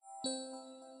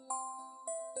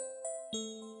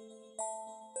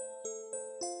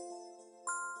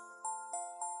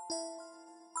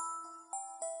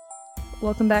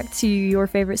Welcome back to your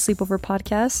favorite sleepover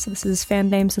podcast. This is Fan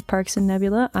Names with Parks and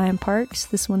Nebula. I am Parks.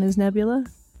 This one is Nebula.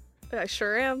 I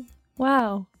sure am.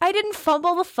 Wow. I didn't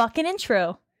fumble the fucking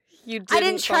intro. You didn't. I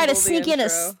didn't try to sneak in a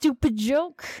intro. stupid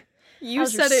joke. You I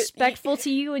was said respectful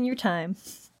to you and your time.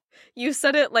 You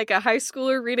said it like a high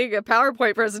schooler reading a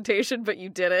PowerPoint presentation, but you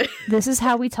did it. This is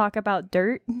how we talk about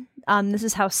dirt. This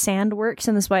is how sand works,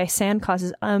 and this is why sand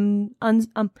causes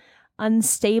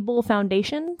unstable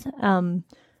foundation.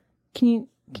 Can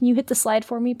you hit the slide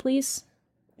for me, please?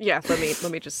 Yeah, let me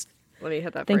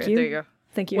hit that Thank for you. There you go.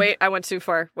 Thank you. Wait, I went too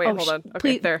far. Wait, hold on. Okay,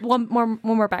 please, there. One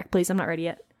more back, please. I'm not ready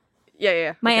yet.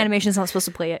 Yeah. My okay. animation's not supposed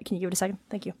to play yet. Can you give it a second?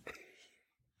 Thank you.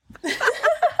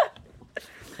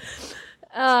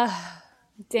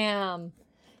 Damn.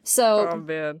 So, Oh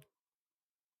man.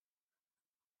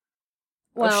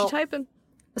 well, What's she typing?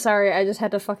 sorry, I just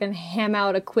had to fucking ham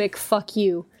out a quick fuck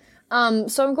you.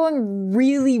 So I'm going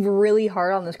really, really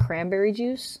hard on this cranberry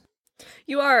juice.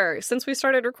 You are. Since we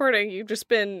started recording, you've just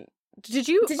been. Did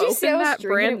you see open I was that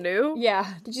brand drinking new?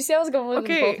 Yeah. Did you see I was going with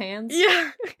Okay. both hands?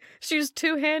 Yeah. She was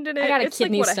two-handed it. I got a it's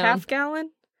kidney like, what, stone. a half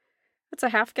gallon? It's a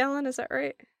half gallon, is that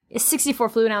right? It's 64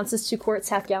 fluid ounces, 2 quarts,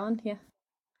 half gallon. Yeah.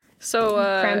 So,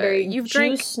 Cranberry you've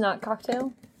juice, not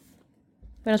cocktail.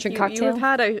 We don't drink You cocktail. have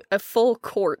had a full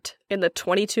quart in the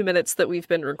 22 minutes that we've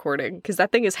been recording, because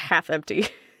that thing is half empty.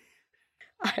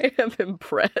 I am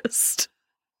impressed.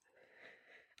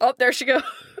 Oh, there she goes.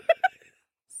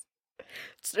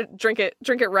 Drink it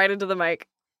right into the mic.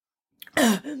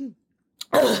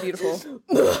 Beautiful.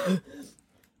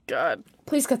 God.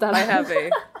 Please cut that I out.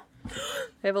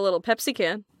 have a little Pepsi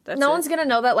can. That's No it. one's gonna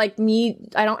know that, like, me,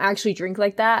 I don't actually drink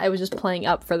like that. I was just playing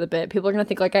up for the bit. People are gonna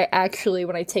think, like, I actually,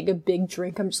 when I take a big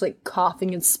drink, I'm just, like,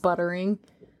 coughing and sputtering.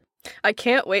 I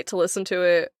can't wait to listen to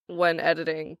it when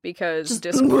editing, because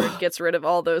Discord gets rid of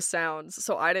all those sounds,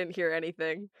 so I didn't hear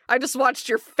anything. I just watched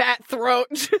your fat throat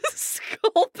just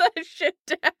sculpt that shit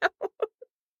down.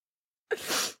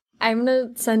 I'm gonna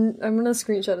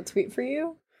screenshot a tweet for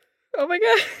you, Oh my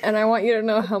god. and I want you to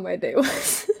know how my day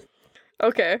was.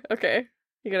 Okay.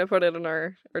 You're gonna put it in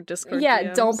our Discord Yeah,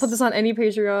 DMs? don't put this on any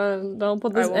Patreon. Don't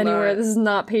put this I will anywhere. not. This is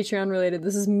not Patreon related.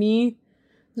 This is me.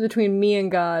 This is between me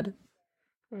and God.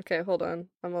 Okay, hold on.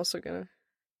 I'm also gonna...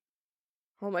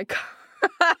 Oh my god.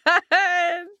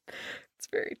 It's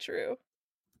very true.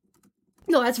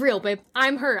 No, that's real, babe.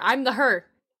 I'm her. I'm the her.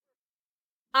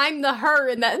 I'm the her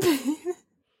in that.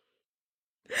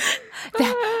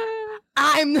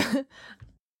 I'm.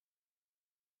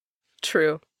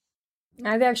 True.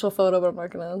 I have the actual photo, but I'm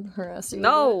not gonna harass you.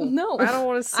 No. No. I don't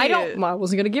want to see I it. don't. Well, I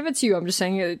wasn't gonna give it to you. I'm just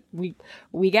saying it.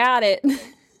 We got it.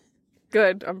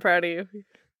 Good. I'm proud of you.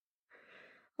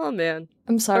 Oh man.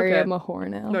 I'm sorry. Okay. I'm a whore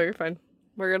now. No, you're fine.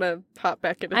 We're gonna hop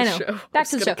back into I the know. show. Back I'm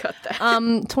to the just gonna show. Cut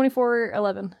that.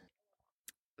 24/11.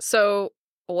 So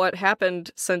what happened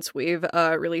since we've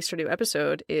released our new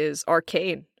episode is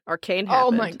Arcane. Arcane happened.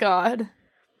 Oh my god.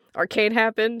 Arcane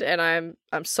happened, and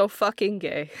I'm so fucking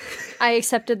gay. I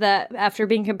accepted that after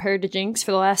being compared to Jinx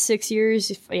for the last 6 years.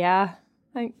 Yeah.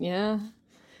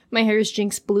 My hair is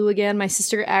Jinx blue again. My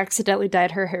sister accidentally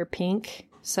dyed her hair pink,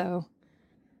 so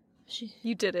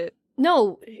You did it.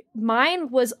 no, mine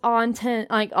was on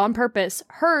purpose.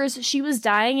 Hers, she was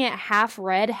dyeing it half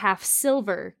red, half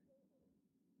silver.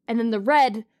 And then the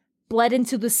red bled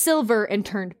into the silver and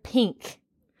turned pink.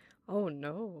 Oh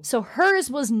no. So hers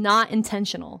was not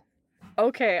intentional.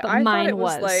 Okay, But I mine thought it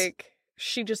was was. like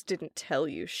she just didn't tell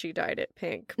you she dyed it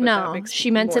pink. But that No, makes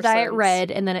she meant to more dye it sense.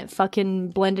 red, and then it fucking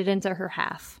blended into her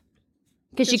half.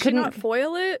 Because Did she couldn't. not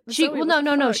foil it. She Zoe, well, what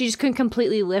the no. fuck? She just couldn't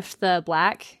completely lift the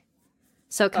black.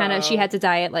 So kind of, she Oh. had to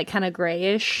dye it like kind of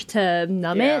grayish to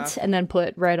numb Yeah. it, and then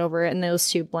put red over it, and those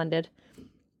two blended.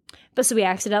 But so we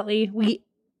accidentally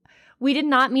we did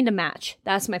not mean to match.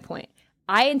 That's my point.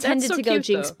 I intended so to go cute,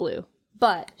 Jinx though. blue,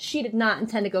 but she did not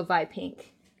intend to go Vi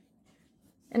pink.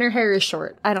 And her hair is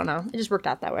short. I don't know. It just worked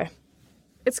out that way.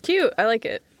 It's cute. I like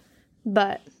it.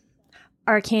 But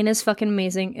Arcane is fucking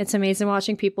amazing. It's amazing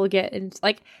watching people get in,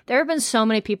 like, there have been so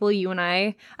many people, you and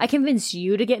I convinced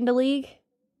you to get into League.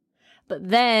 But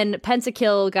then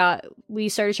we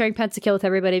started sharing Pentakill with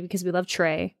everybody because we love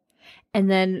Trey.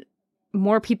 And then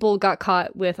more people got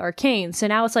caught with Arcane. So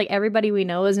now it's like everybody we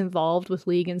know is involved with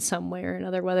League in some way or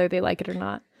another, whether they like it or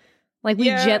not. Like, we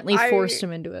Yeah, gently forced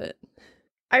them into it.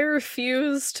 I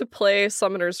refuse to play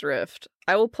Summoner's Rift.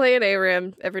 I will play an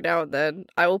ARAM every now and then.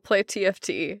 I will play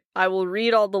TFT. I will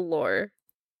read all the lore.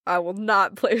 I will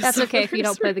not play That's okay if you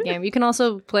don't play the game. You can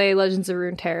also play Legends of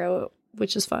Runeterra,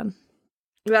 which is fun.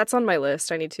 That's on my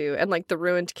list. I need to. And like the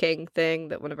Ruined King thing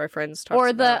that one of our friends talks Or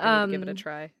about. the, I need to give it a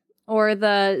try. Or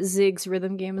the Ziggs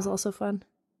rhythm game is also fun.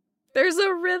 There's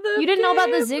a rhythm. You didn't know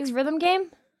about the game? Ziggs rhythm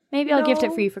game? Maybe I'll gift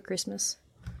it for you for Christmas.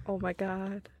 Oh my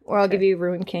god. Or I'll give you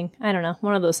Ruin King. I don't know.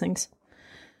 One of those things.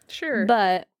 Sure.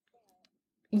 But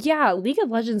yeah, League of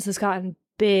Legends has gotten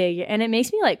big, and it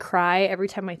makes me like cry every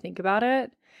time I think about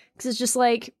it. Because it's just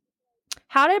like,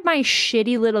 how did my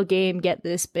shitty little game get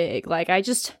this big? Like, I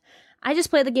just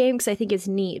play the game because I think it's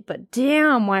neat, but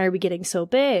damn, why are we getting so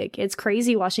big? It's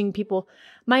crazy watching people.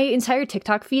 My entire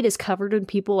TikTok feed is covered in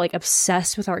people like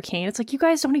obsessed with Arcane. It's like, you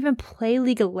guys don't even play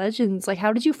League of Legends. Like,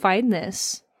 how did you find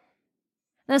this?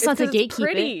 And that's not to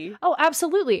gatekeep it. Oh,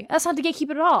 absolutely. That's not to gatekeep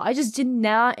it at all. I just did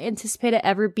not anticipate it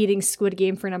ever beating Squid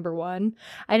Game for number one.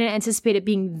 I didn't anticipate it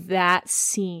being that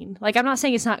seen. Like, I'm not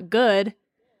saying it's not good.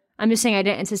 I'm just saying I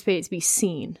didn't anticipate it to be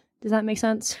seen. Does that make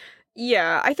sense?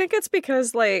 Yeah, I think it's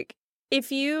because, like,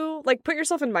 if you, like, put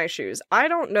yourself in my shoes, I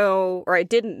don't know, or I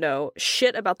didn't know,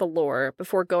 shit about the lore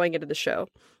before going into the show.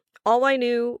 All I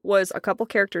knew was a couple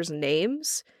characters'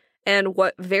 names and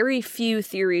what very few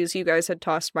theories you guys had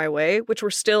tossed my way, which were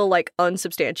still, like,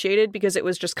 unsubstantiated because it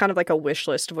was just kind of like a wish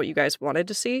list of what you guys wanted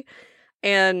to see.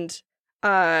 And,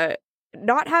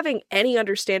 not having any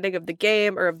understanding of the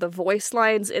game or of the voice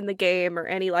lines in the game or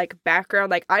any, like,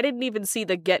 background. Like, I didn't even see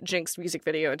the Get Jinx music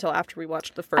video until after we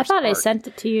watched the first I thought arc. I sent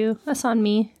it to you. That's on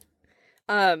me.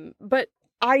 But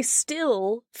I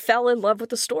still fell in love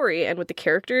with the story and with the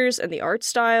characters and the art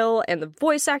style and the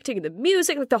voice acting and the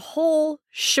music. Like, the whole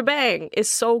shebang is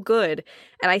so good.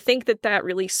 And I think that that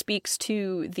really speaks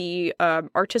to the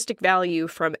artistic value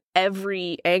from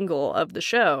every angle of the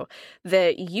show,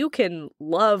 that you can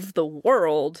love the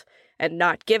world and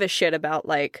not give a shit about,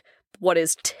 like, what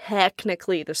is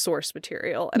technically the source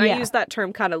material. And Yeah. I use that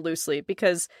term kind of loosely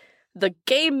because the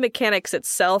game mechanics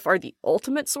itself are the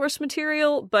ultimate source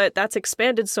material, but that's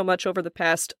expanded so much over the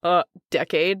past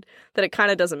decade that it kind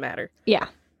of doesn't matter. Yeah,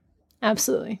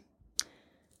 absolutely.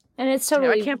 And it's Yeah,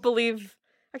 totally... I can't believe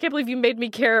you made me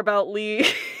care about League.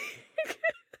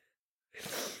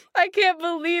 I can't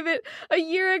believe it. A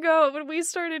year ago when we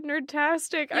started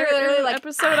Nerdtastic, You're literally like,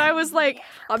 episode, I was like,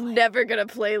 I'm never gonna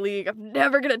play League. I'm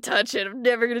never gonna touch it. I'm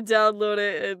never gonna download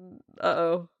it. And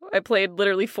I played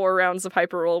literally 4 rounds of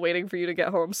Hyperroll waiting for you to get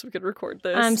home so we could record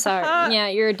this. I'm sorry. Yeah,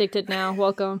 you're addicted now.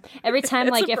 Welcome. Every time,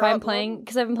 like, if I'm playing,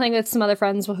 because I've been playing with some other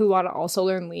friends who want to also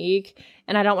learn League,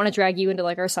 and I don't want to drag you into,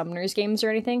 like, our Summoners games or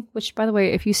anything, which, by the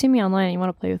way, if you see me online and you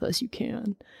want to play with us, you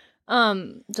can.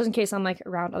 Just in case I'm, like,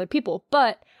 around other people.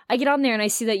 But I get on there and I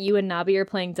see that you and Nabi are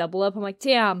playing Double Up. I'm like,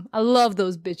 damn, I love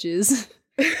those bitches.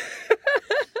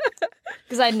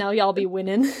 Because I know y'all be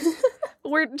winning.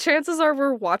 Chances are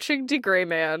we're watching DeGray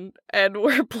Man and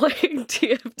we're playing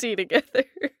TFT together.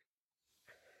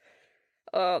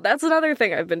 That's another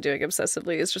thing I've been doing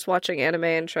obsessively, is just watching anime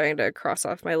and trying to cross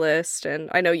off my list. And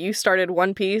I know you started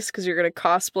One Piece because you're going to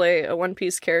cosplay a One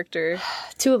Piece character.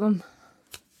 2 of them.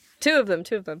 Two of them.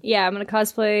 Yeah, I'm going to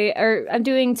cosplay, or I'm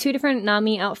doing 2 different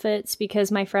Nami outfits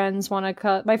because my friends want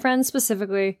to, my friends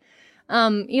specifically,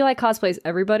 Eli cosplays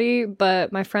everybody,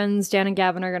 but my friends Dan and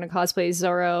Gavin are going to cosplay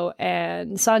Zoro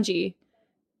and Sanji.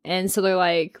 And so they're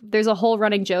like, there's a whole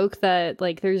running joke that,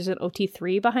 like, there's an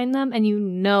OT3 behind them, and you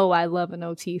know I love an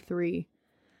OT3.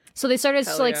 So they started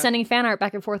sending fan art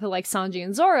back and forth of, like, Sanji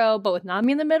and Zoro, but with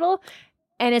Nami in the middle.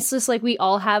 And it's just like, we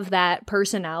all have that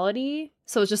personality.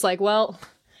 So it's just like, well,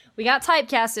 we got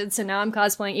typecasted, so now I'm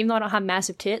cosplaying, even though I don't have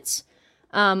massive tits.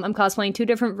 I'm cosplaying 2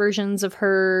 different versions of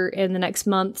her in the next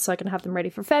month, so I can have them ready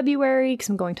for February, because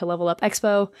I'm going to Level Up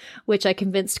Expo, which I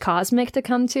convinced Cosmic to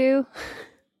come to.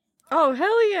 Oh,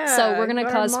 hell yeah! So we're gonna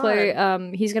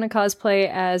cosplay, he's gonna cosplay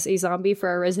as a zombie for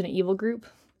our Resident Evil group.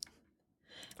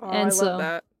 Oh, and I love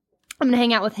that. I'm gonna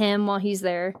hang out with him while he's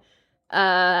there.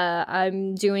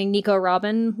 I'm doing Nico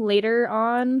Robin later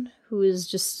on, who is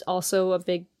just also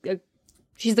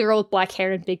she's the girl with black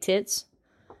hair and big tits.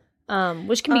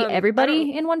 Which can be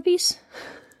everybody in One Piece.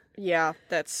 Yeah,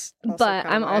 that's also but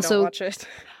I'm why also I don't watch it.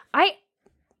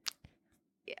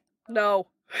 No.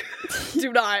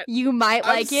 Do not. You might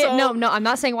like it. No, I'm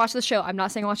not saying watch the show. I'm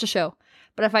not saying watch the show.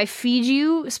 But if I feed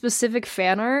you specific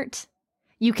fan art,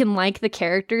 you can like the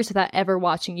characters without ever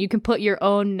watching. You can put your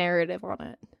own narrative on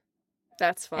it.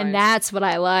 That's fine. And that's what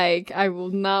I like. I will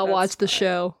not watch the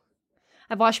show.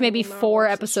 I've watched maybe 4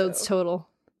 episodes total.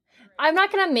 I'm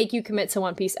not gonna make you commit to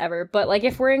One Piece ever, but, like,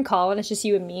 if we're in call and it's just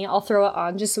you and me, I'll throw it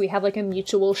on just so we have, like, a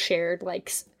mutual shared,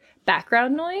 like,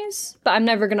 background noise. But I'm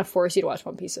never gonna force you to watch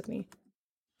One Piece with me.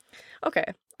 Okay.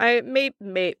 I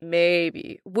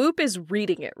maybe. Whoop is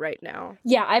reading it right now.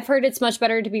 Yeah, I've heard it's much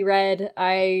better to be read.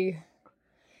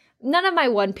 None of my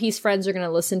One Piece friends are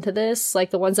gonna listen to this,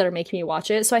 like the ones that are making me watch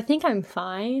it, so I think I'm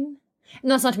fine. And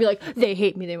that's not to be like, they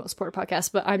hate me, they won't support a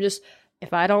podcast, but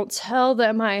if I don't tell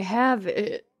them I have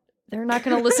it, they're not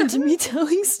going to listen to me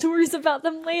telling stories about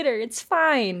them later. It's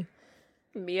fine.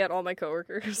 Me and all my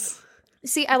coworkers.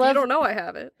 See, You don't know I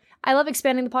have it. I love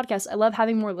expanding the podcast. I love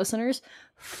having more listeners.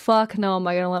 Fuck no, am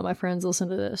I going to let my friends listen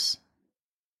to this?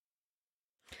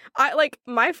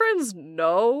 My friends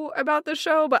know about the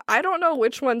show, but I don't know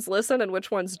which ones listen and which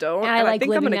ones don't. And I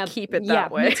think I'm going to keep it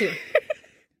that way. Me too.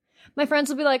 My friends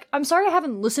will be like, I'm sorry I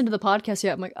haven't listened to the podcast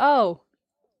yet. I'm like, oh,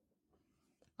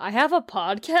 I have a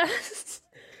podcast?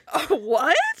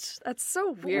 What? That's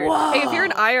so weird. Whoa. Hey, if you're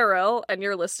an IRL and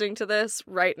you're listening to this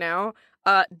right now,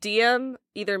 DM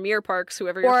either me or Parks,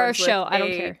 whoever you're or friends a show. with, I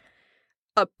don't care.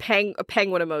 A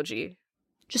penguin emoji.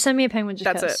 Just send me a penguin.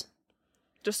 That's it.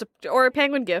 Or a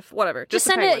penguin gif, whatever. Just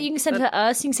send it. You can send it to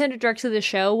us. You can send it directly to the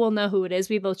show. We'll know who it is.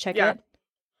 We both check it.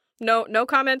 No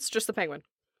comments. Just the penguin.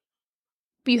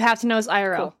 But you have to know it's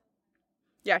IRL. Cool.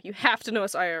 Yeah, you have to know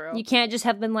it's IRL. You can't just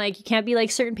have been like, you can't be like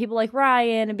certain people like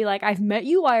Ryan and be like, I've met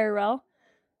you IRL.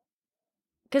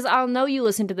 Because I'll know you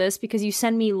listen to this because you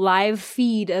send me live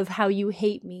feed of how you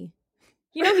hate me.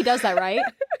 You know he does that, right?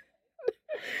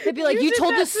 He'd be like, you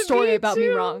told this story about me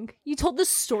wrong. You told this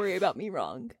story about me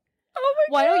wrong. Oh my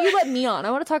god. Why don't you let me on?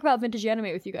 I want to talk about vintage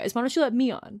anime with you guys. Why don't you let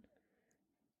me on?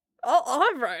 I'll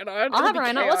have Ryan on. I'll have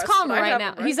Ryan on. Let's call him right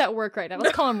now. He's at work right now.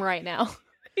 Let's call him right now.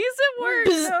 He's at work.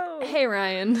 No. Hey,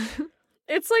 Ryan.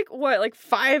 It's like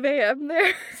 5 a.m.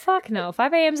 there? Fuck no.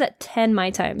 5 a.m.'s at 10 my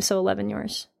time, so 11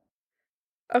 yours.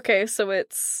 Okay, so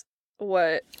it's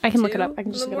what? I can look it up. I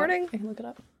can just look it up. I can look it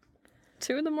up.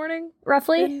 2 in the morning?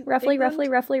 Roughly. Yeah,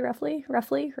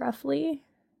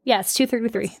 it's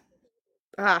 2:33.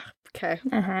 Ah, okay.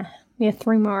 We have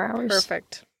 3 more hours.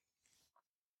 Perfect.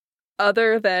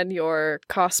 Other than your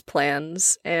cost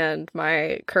plans and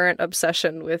my current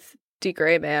obsession with D.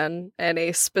 Gray Man and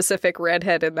a specific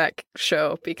redhead in that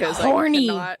show because Horny.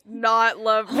 I cannot not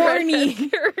love Horny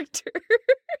redhead characters.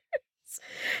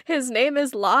 His name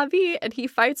is Lavi and he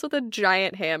fights with a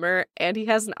giant hammer and he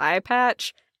has an eye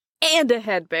patch and a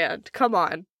headband. Come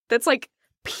on. That's like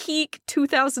peak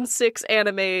 2006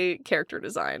 anime character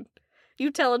design.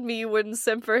 You telling me you wouldn't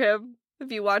simp for him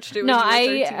if you watched it? No,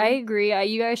 I agree.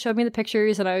 You guys showed me the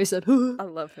pictures and I said, I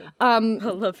love him. I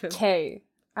love him. Okay,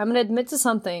 I'm gonna admit to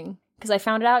something because I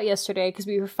found it out yesterday because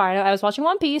we were fine. I was watching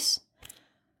One Piece.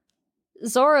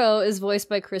 Zoro is voiced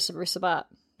by Christopher Sabat.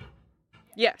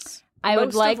 Yes. I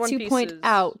would like to point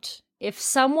out, if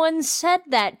someone said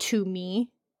that to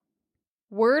me,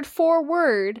 word for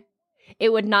word,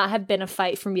 it would not have been a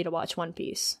fight for me to watch One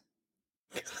Piece.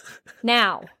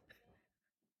 Now,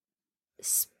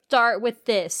 start with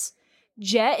this.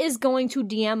 Jet is going to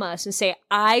DM us and say,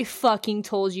 I fucking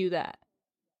told you that.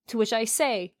 To which I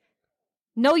say,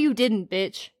 no you didn't,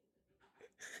 bitch.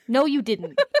 No you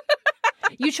didn't.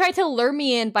 You tried to lure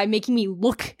me in by making me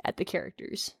look at the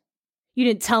characters. You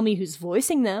didn't tell me who's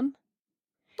voicing them.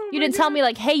 You didn't tell me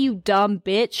like, hey you dumb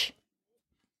bitch.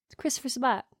 It's Christopher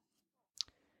Sabat.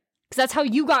 Because that's how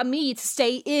you got me to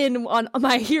stay in on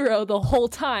My Hero the whole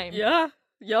time. Yeah.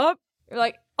 Yup. You're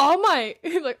like, oh my.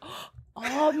 You're like,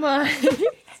 oh my.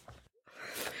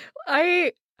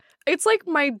 It's like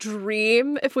my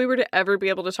dream if we were to ever be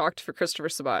able to talk to Christopher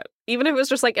Sabat. Even if it was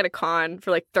just like at a con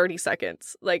for like 30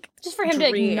 seconds. Like just for him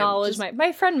to acknowledge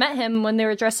my friend met him when they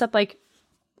were dressed up like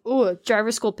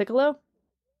driver school Piccolo.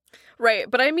 Right,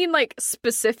 but I mean like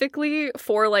specifically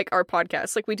for like our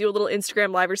podcast. Like we do a little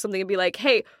Instagram live or something and be like,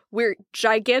 hey, we're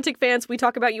gigantic fans. We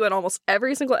talk about you in almost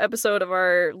every single episode of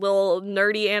our little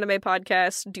nerdy anime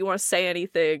podcast. Do you want to say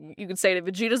anything? You can say it in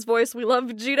Vegeta's voice. We love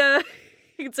Vegeta.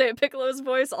 You can say it in Piccolo's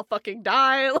voice. I'll fucking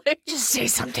die. Like, just say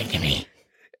something to me.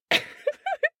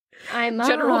 I'm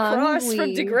General hungry. Cross from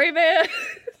DeGray Man.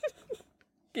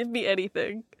 Give me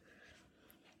anything.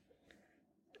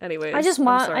 Anyways, I just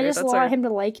want him to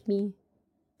like me.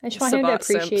 I just want him to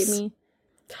appreciate me.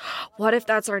 What if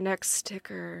that's our next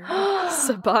sticker?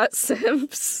 Sabat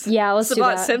Simps. Yeah, let's do that.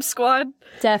 Sabat Simp Squad.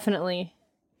 Definitely.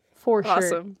 For sure.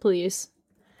 Awesome. Please.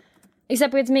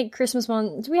 Except we have to make Christmas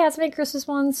ones. Do we have to make Christmas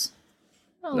ones?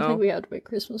 I don't think we have to make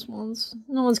Christmas ones.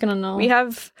 No one's gonna know. We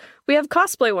have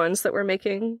cosplay ones that we're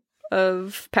making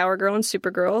of Power Girl and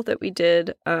Supergirl that we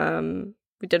did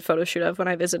photo shoot of when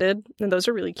I visited, and those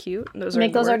are really cute. Those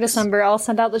are December. I'll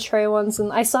send out the Trey ones,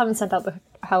 and I still haven't sent out the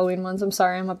Halloween ones. I'm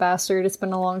sorry, I'm a bastard. It's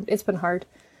been hard.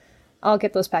 I'll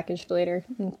get those packaged later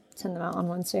and send them out on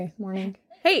Wednesday morning.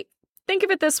 Hey, think of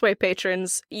it this way,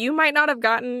 patrons. You might not have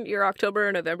gotten your October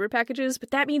or November packages, but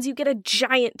that means you get a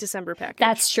giant December package.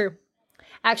 That's true.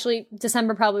 Actually,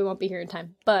 December probably won't be here in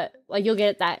time, but like you'll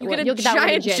get that. You'll get a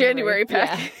giant January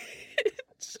package. Yeah.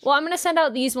 Well, I'm gonna send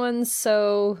out these ones,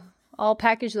 so I'll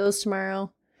package those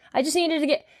tomorrow. I just needed to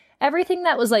get everything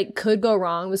that was like could go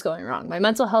wrong was going wrong. My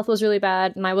mental health was really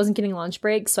bad, and I wasn't getting lunch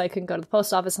breaks, so I couldn't go to the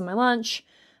post office on my lunch.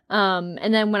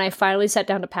 And then when I finally sat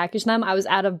down to package them, I was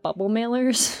out of bubble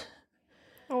mailers.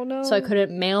 Oh no. So I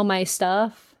couldn't mail my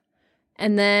stuff.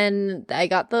 And then I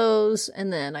got those,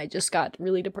 and then I just got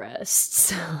really depressed.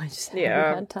 So I just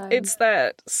haven't had time. It's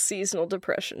that seasonal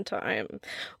depression time.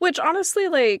 Which honestly,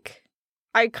 like,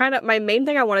 my main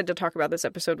thing I wanted to talk about this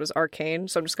episode was Arcane,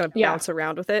 so I'm just gonna bounce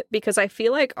around with it, because I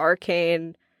feel like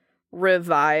Arcane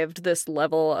revived this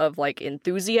level of like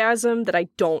enthusiasm that I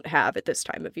don't have at this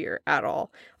time of year at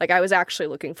all. Like, I was actually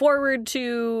looking forward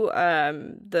to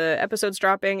the episodes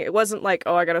dropping. It wasn't like,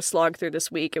 oh, I gotta slog through this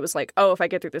week. It was like, oh, if I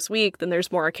get through this week, then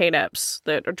there's more Arcane eps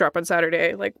that drop on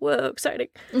Saturday. Like, whoa, exciting.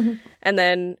 Mm-hmm. And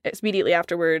then immediately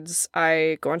afterwards,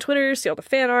 I go on Twitter, see all the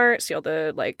fan art, see all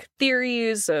the like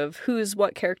theories of who's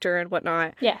what character and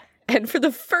whatnot. Yeah. And for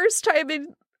the first time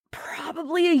in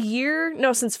probably a year,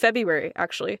 no, since February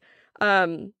actually,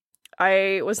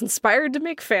 I was inspired to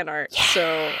make fan art. Yeah.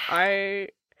 So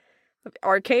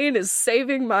Arcane is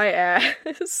saving my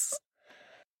ass.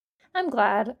 I'm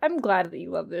glad that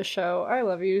you love this show. I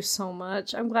love you so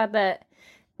much. I'm glad that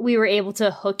we were able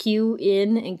to hook you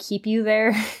in and keep you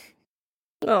there.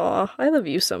 Aw, I love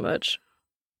you so much.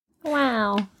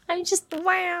 Wow.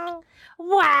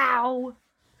 Wow.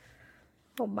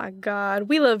 Oh my god.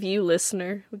 We love you,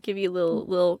 listener. We'll give you a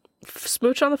little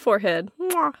smooch on the forehead.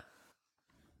 Mwah.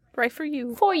 Right for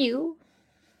you. For you.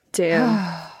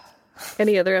 Damn.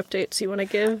 Any other updates you want to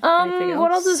give? Anything else?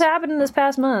 What else has happened in this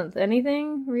past month?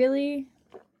 Anything, really?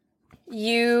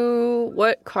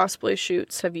 What cosplay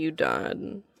shoots have you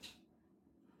done?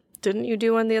 Didn't you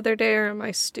do one the other day, or am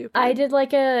I stupid? I did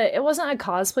it wasn't a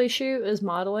cosplay shoot, it was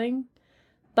modeling.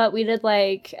 But we did it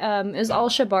was all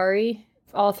shibari,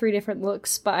 all 3 different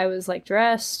looks, but I was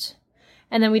dressed.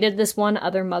 And then we did this one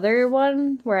other mother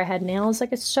one where I had nails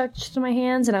stuck to my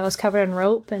hands and I was covered in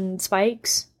rope and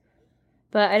spikes.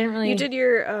 But I didn't really... You did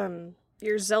your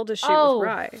Zelda shoot with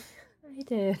Rai. I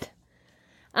did.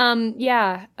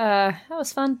 That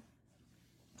was fun.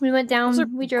 We went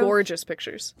down, we drove... gorgeous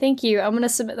pictures. Thank you. I'm going to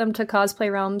submit them to Cosplay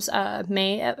Realms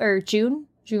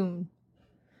June.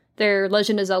 Their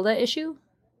Legend of Zelda issue.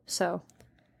 So...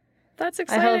 That's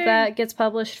exciting. I hope that gets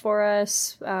published for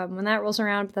us when that rolls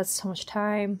around, but that's so much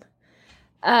time.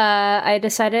 I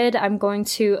decided I'm going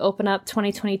to open up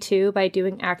 2022 by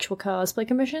doing actual cosplay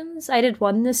commissions. I did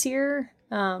one this year.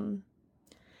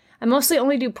 I mostly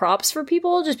only do props for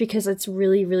people just because it's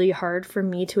really, really hard for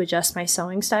me to adjust my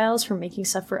sewing styles for making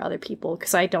stuff for other people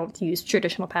because I don't use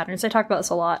traditional patterns. I talk about this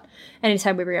a lot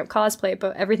anytime we bring up cosplay,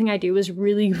 but everything I do is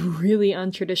really, really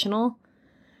untraditional.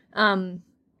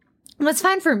 That's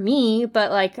fine for me,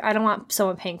 but I don't want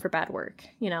someone paying for bad work,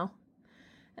 you know?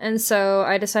 And so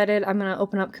I decided I'm going to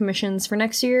open up commissions for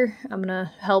next year. I'm going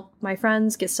to help my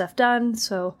friends get stuff done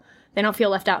so they don't feel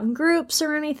left out in groups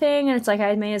or anything. And it's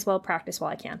I may as well practice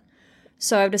while I can.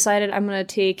 So I've decided I'm going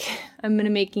to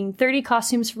making 30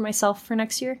 costumes for myself for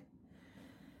next year.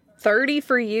 30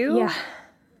 for you? Yeah.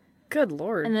 Good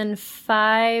lord. And then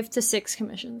 5 to 6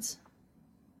 commissions.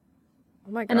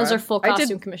 Oh my god. And those are full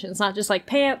costume commissions, not just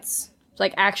pants.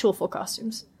 It's actual full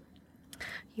costumes.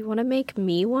 You want to make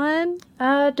me one?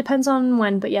 Depends on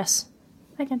when, but yes,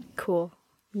 I can. Cool.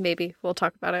 Maybe. We'll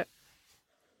talk about it.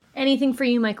 Anything for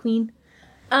you, my queen.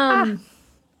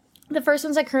 The first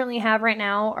ones I currently have right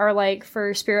now are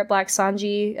for Spirit Black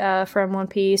Sanji from One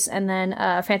Piece, and then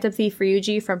Phantom Thief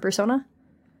Ryuji from Persona.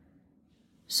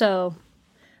 So,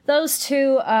 those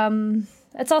 2,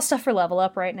 it's all stuff for level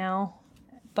up right now,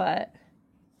 but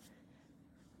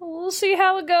we'll see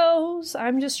how it goes.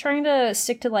 I'm just trying to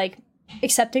stick to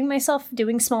accepting myself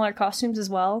doing smaller costumes as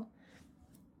well.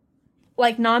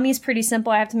 Nami's pretty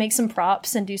simple. I have to make some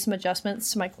props and do some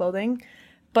adjustments to my clothing,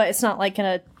 but it's not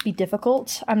gonna be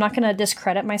difficult. I'm not gonna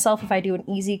discredit myself if I do an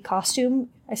easy costume.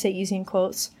 I say easy in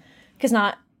quotes, because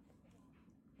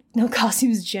no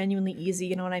costume is genuinely easy,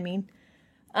 you know what I mean?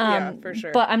 Yeah, for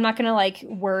sure. But I'm not gonna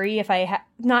worry if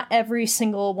not every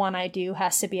single one I do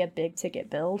has to be a big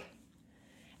ticket build.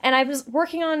 And I was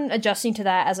working on adjusting to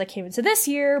that as I came into this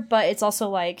year, but it's also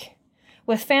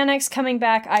with FanX coming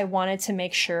back, I wanted to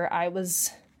make sure I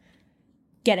was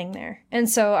getting there. And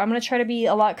so I'm going to try to be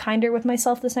a lot kinder with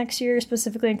myself this next year,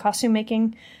 specifically in costume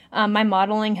making. My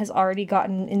modeling has already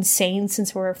gotten insane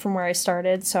since from where I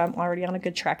started, so I'm already on a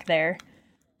good track there.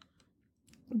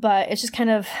 But it's just kind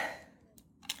of...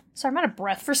 Sorry, I'm out of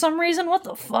breath for some reason. What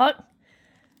the fuck?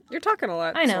 You're talking a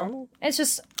lot. I know. It's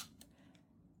just...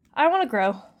 I want to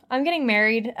grow. I'm getting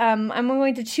married. I'm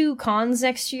going to 2 cons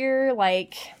next year,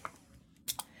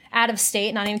 out of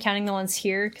state, not even counting the ones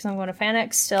here because I'm going to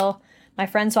FanX still. My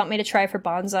friends want me to try for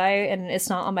bonsai, and it's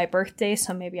not on my birthday,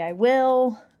 so maybe I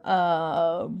will.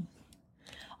 All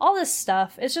this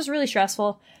stuff. It's just really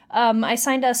stressful. I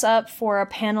signed us up for a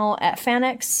panel at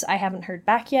FanX. I haven't heard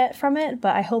back yet from it,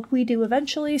 but I hope we do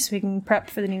eventually so we can prep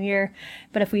for the new year.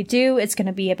 But if we do, it's going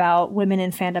to be about women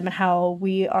in fandom and how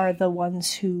we are the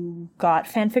ones who got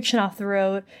fanfiction off the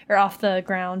road or off the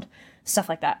ground, stuff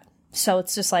like that. So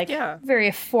it's just like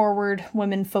very forward,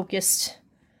 women-focused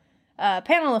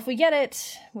panel if we get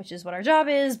it, which is what our job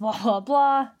is, blah, blah,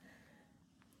 blah.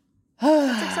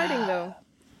 It's exciting, though.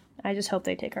 I just hope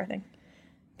they take our thing.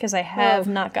 Because I have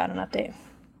not got an update.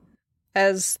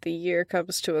 As the year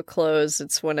comes to a close,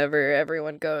 it's whenever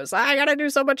everyone goes, I gotta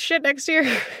do so much shit next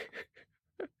year.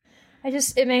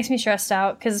 It makes me stressed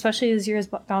out, because especially this year has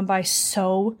gone by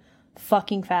so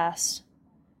fucking fast.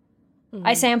 Mm-hmm.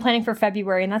 I say I'm planning for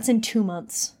February, and that's in 2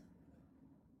 months.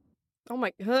 Oh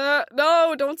my,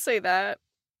 no, don't say that.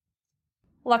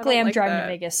 Luckily, I'm driving to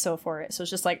Vegas, so it's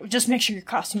just like, just make sure your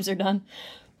costumes are done.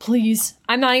 Please.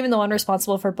 I'm not even the one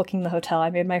responsible for booking the hotel.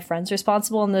 I made my friends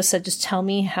responsible, and they said, just tell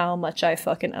me how much I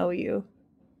fucking owe you.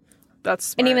 That's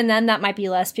smart. And even then, that might be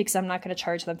less because I'm not going to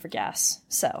charge them for gas.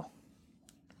 So,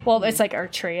 well, it's like our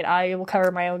trade. I will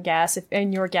cover my own gas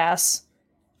and your gas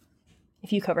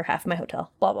if you cover half of my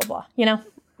hotel. Blah, blah, blah. You know?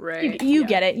 Right. You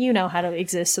get it. You know how to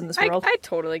exist in this world. I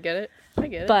totally get it. I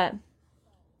get it. But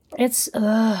it's,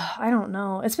 I don't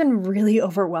know. It's been really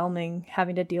overwhelming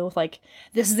having to deal with, like,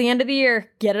 this is the end of the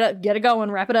year. Get it up, get it going,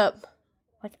 wrap it up.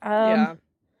 Like, I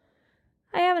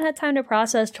haven't had time to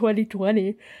process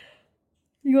 2020.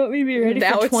 You want me to be ready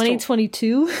for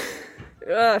 2022?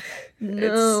 Ugh,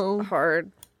 no. It's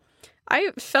hard.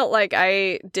 I felt like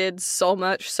I did so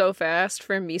much so fast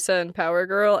for Misa and Power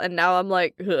Girl, and now I'm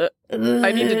like, I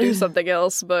need to do something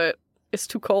else, but it's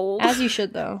too cold. As you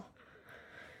should, though.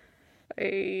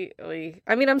 I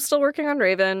mean, I'm still working on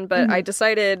Raven, but I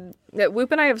decided that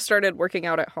Whoop and I have started working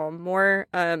out at home more.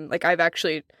 Like, I've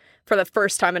actually, for the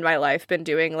first time in my life, been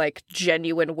doing, like,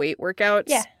 genuine weight workouts.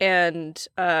 Yeah. And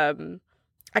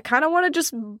I kind of want to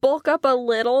just bulk up a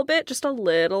little bit, just a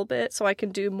little bit, so I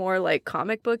can do more, like,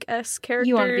 comic book-esque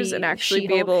characters and actually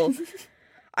be able...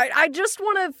 I just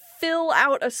want to fill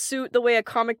out a suit the way a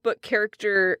comic book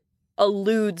character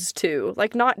alludes to,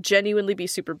 like, not genuinely be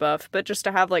super buff, but just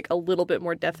to have, like, a little bit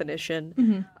more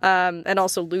definition, and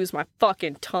also lose my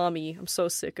fucking tummy. I'm so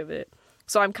sick of it.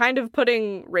 So I'm kind of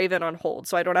putting Raven on hold,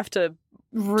 so I don't have to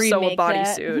sew a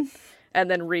bodysuit and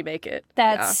then remake it.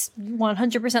 That's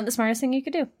 100% the smartest thing you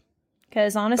could do,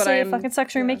 because honestly, it fucking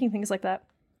sucks remaking things like that.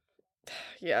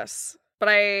 Yes. But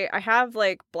I have,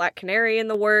 like, Black Canary in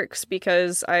the works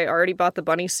because I already bought the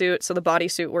bunny suit, so the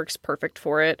bodysuit works perfect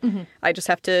for it. I just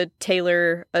have to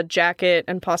tailor a jacket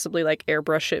and possibly, like,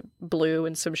 airbrush it blue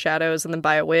and some shadows and then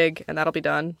buy a wig, and that'll be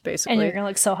done, basically. And you're gonna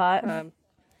look so hot.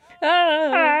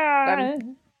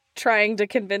 I'm trying to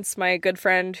convince my good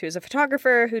friend who's a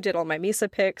photographer who did all my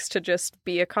Misa pics to just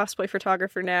be a cosplay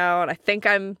photographer now, and I think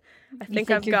I've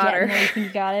got her. I think you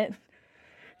got it.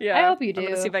 Yeah. I hope you do. I'm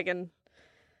gonna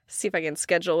see if I can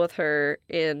schedule with her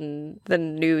in the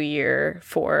new year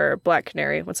for Black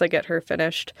Canary once I get her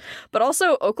finished. But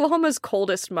also, Oklahoma's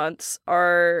coldest months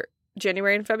are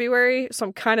January and February, so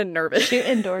I'm kind of nervous. Shoot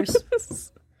indoors.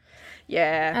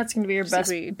 Yeah. That's going to be your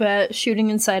best bet. Shooting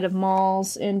inside of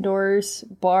malls, indoors,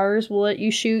 bars will let you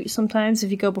shoot sometimes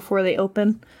if you go before they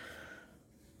open.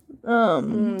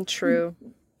 True.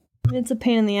 It's a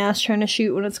pain in the ass trying to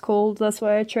shoot when it's cold. That's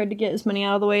why I tried to get as many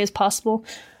out of the way as possible.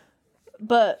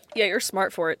 But yeah, you're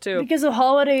smart for it too. Because of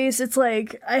holidays, it's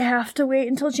like I have to wait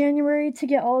until January to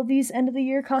get all of these end of the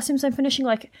year costumes I'm finishing.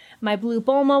 Like my Blue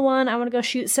Bulma one, I want to go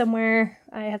shoot somewhere.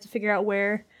 I have to figure out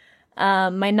where.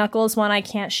 My Knuckles one, I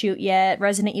can't shoot yet.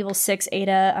 Resident Evil 6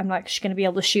 Ada, I'm not going to be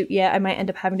able to shoot yet. I might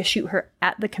end up having to shoot her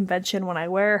at the convention when I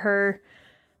wear her.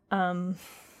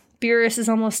 Beerus is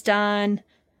almost done.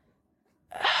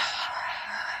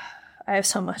 I have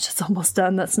so much that's almost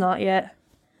done that's not yet.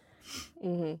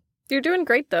 You're doing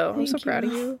great, though. I'm so proud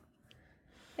of you.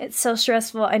 It's so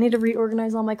stressful. I need to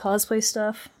reorganize all my cosplay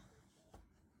stuff.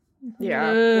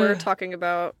 Yeah, we're talking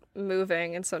about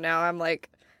moving, and so now I'm, like,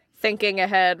 thinking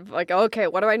ahead. Like, okay,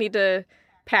 what do I need to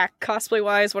pack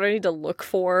cosplay-wise? What do I need to look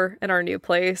for in our new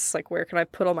place? Like, where can I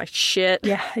put all my shit?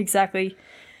 Yeah, exactly.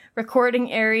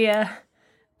 Recording area,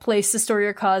 place to store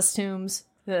your costumes.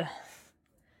 Ugh.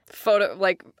 Photo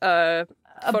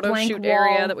shoot wall.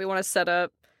 area that we want to set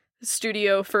up.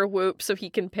 Studio for Whoop so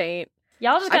he can paint.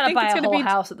 Y'all just gotta buy a whole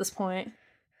house at this point.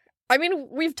 I mean,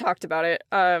 we've talked about it.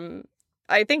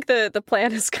 I think the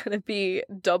plan is gonna be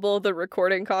double the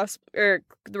recording the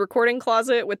recording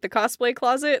closet with the cosplay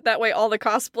closet. That way, all the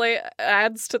cosplay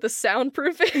adds to the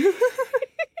soundproofing.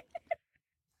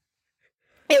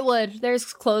 It would. There's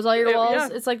clothes on your walls. Yeah.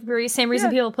 It's like the same reason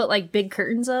people put like big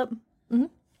curtains up. Mm-hmm.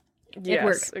 Yes,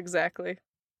 work. exactly.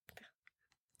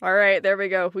 All right, there we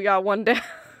go. We got one down.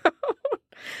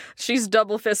 She's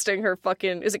double fisting her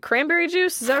fucking. Is it cranberry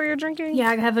juice? Is that what you're drinking? Yeah,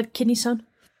 I have a kidney stone.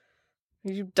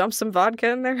 You dump some vodka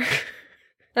in there?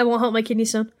 That won't help my kidney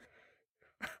stone.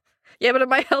 Yeah, but it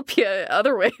might help you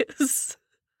other ways.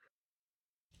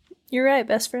 You're right,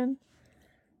 best friend.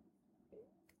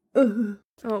 Ugh.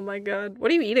 Oh my god. What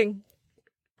are you eating?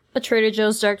 A Trader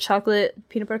Joe's dark chocolate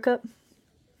peanut butter cup.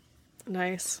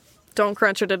 Nice. Don't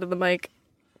crunch it into the mic.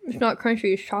 It's not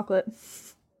crunchy, it's chocolate.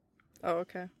 Oh,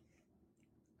 okay.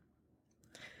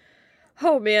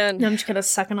 Oh man. No, I'm just gonna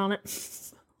sucking on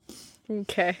it.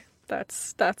 Okay.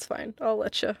 That's fine. I'll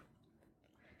let you.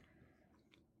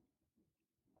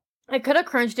 I could have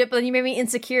crunched it, but then you made me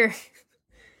insecure.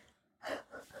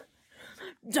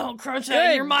 Don't crunch that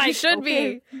in your mic. You should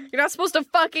be. You're not supposed to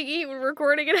fucking eat when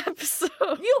recording an episode.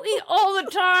 You eat all the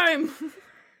time.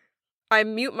 I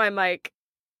mute my mic.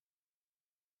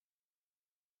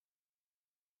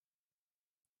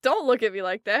 Don't look at me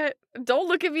like that. Don't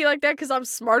look at me like that because I'm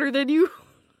smarter than you.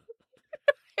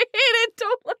 I hate it.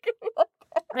 Don't look at me like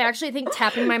that. I actually think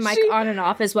tapping my mic on and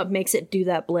off is what makes it do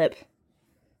that blip.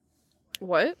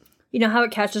 What? You know how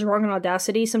it catches wrong on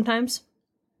Audacity sometimes?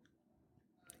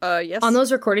 Yes. On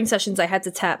those recording sessions, I had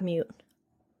to tap mute.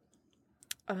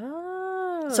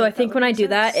 Oh. So I think when I do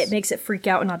that, it makes it freak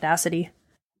out in Audacity.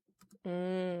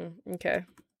 Okay.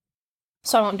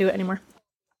 So I won't do it anymore.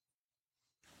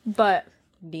 But...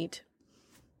 Neat.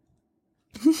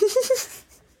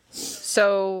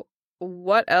 So,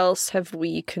 what else have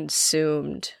we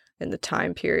consumed in the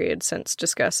time period since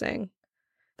discussing?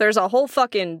 There's a whole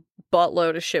fucking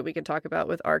buttload of shit we could talk about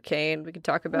with Arcane. We could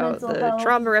talk about Mental the health.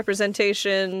 trauma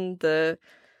representation, the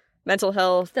mental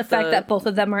health, the fact that both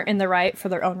of them are in the right for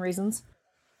their own reasons.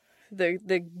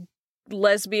 the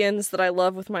lesbians that I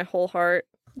love with my whole heart.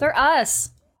 They're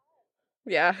us.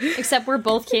 Yeah. Except we're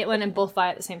both Caitlyn and both Vi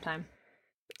at the same time.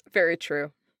 Very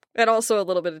true. And also a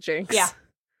little bit of Jinx. Yeah.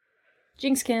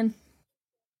 Jinx can.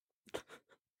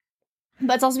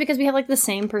 But it's also because we have, like, the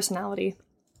same personality.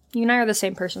 You and I are the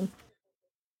same person.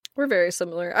 We're very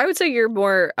similar. I would say you're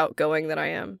more outgoing than I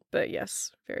am, but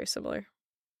yes, very similar.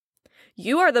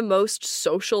 You are the most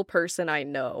social person I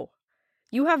know.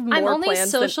 You have more I'm only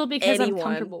plans social than because anyone. I'm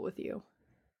comfortable with you.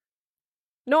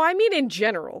 No, I mean in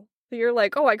general. You're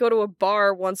like, oh, I go to a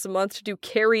bar once a month to do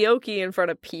karaoke in front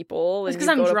of people. It's And 'cause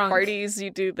you I'm go drunk. to parties, you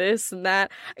do this and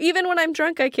that. Even when I'm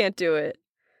drunk, I can't do it.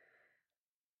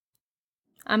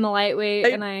 I'm a lightweight,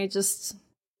 and I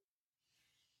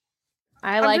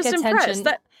I'm like just attention. impressed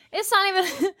that- It's not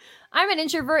even... I'm an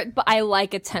introvert, but I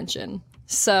like attention.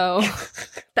 So...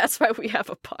 That's why we have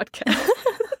a podcast.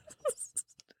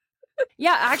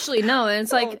 Yeah, actually, no. And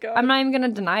it's like, God. I'm not even going to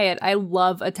deny it. I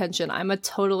love attention. I'm a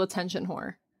total attention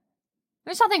whore.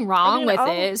 There's nothing wrong with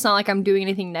it. It's not like I'm doing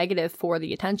anything negative for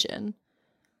the attention.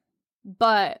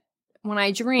 But when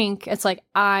I drink, it's like,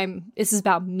 this is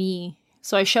about me.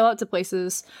 So I show up to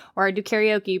places or I do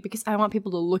karaoke because I want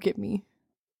people to look at me.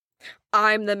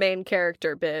 I'm the main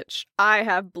character, bitch. I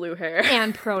have blue hair.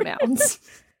 And pronouns.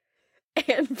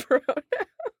 And pronouns.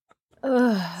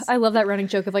 Ugh, I love that running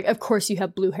joke of like, of course you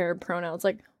have blue hair and pronouns.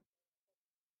 Like,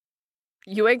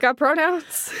 You ain't got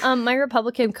pronouns? my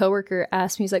Republican coworker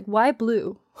asked me, he's like, why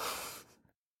blue?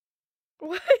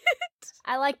 What?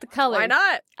 I like the color. Why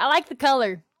not? I like the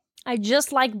color. I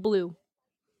just like blue.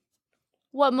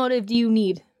 What motive do you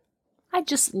need? I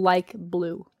just like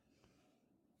blue.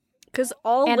 Because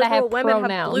all And I liberal have women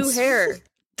have blue pronouns. hair.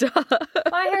 Duh.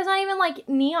 My hair's not even like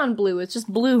neon blue. It's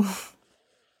just blue.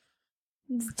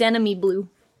 It's denim-y blue.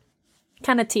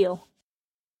 Kind of teal.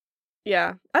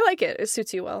 Yeah, I like it. It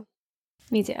suits you well.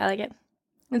 Me too. I like it.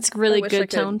 It's really wish I good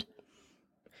could. toned.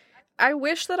 I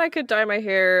wish that I could dye my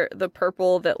hair the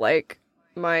purple that, like,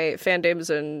 my Fandames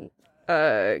and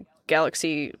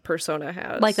Galaxy persona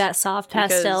has. Like that soft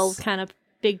pastel Because- kind of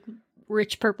big,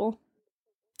 rich purple.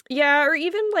 Yeah, or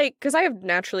even, like, because I have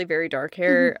naturally very dark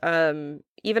hair,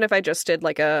 even if I just did,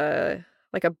 like a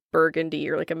burgundy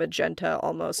or, like, a magenta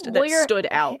almost, Well, that you're- stood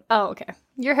out. Oh, okay.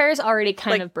 Your hair is already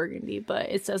kind Like- of burgundy, but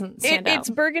it doesn't stand out. It's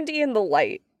burgundy in the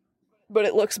light, but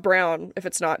it looks brown if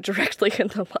it's not directly in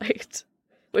the light,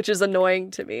 which is annoying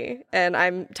to me, and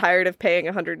I'm tired of paying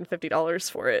 $150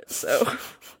 for it, so...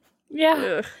 Yeah.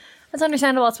 Ugh. That's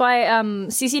understandable. That's why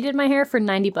Cece did my hair for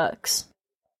 $90.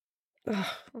 Ugh,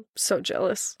 I'm so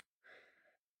jealous.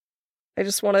 I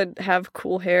just want to have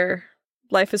cool hair.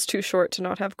 Life is too short to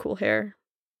not have cool hair.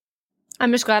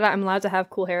 I'm just glad I'm allowed to have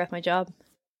cool hair with my job.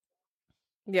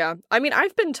 Yeah. I mean,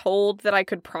 I've been told that I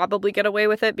could probably get away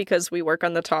with it because we work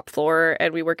on the top floor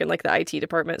and we work in like the IT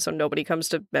department, so nobody comes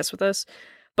to mess with us.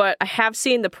 But I have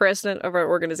seen the president of our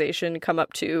organization come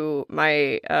up to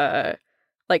my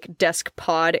like desk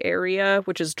pod area,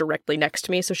 which is directly next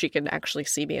to me, so she can actually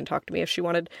see me and talk to me if she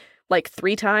wanted, like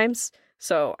 3 times.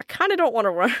 So I kind of don't want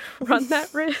to run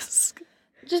that risk.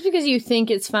 Just because you think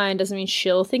it's fine doesn't mean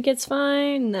she'll think it's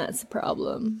fine. That's the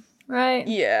problem, right?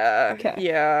 Yeah. Okay.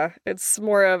 Yeah. It's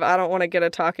more of I don't want to get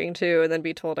a talking to and then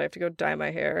be told I have to go dye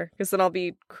my hair, because then I'll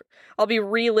be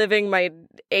reliving my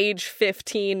age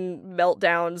 15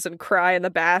 meltdowns and cry in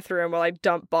the bathroom while I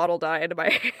dump bottle dye into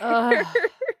my hair.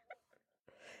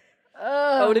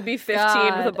 To be 15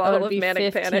 God. with a bottle of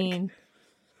Manic 15. Panic.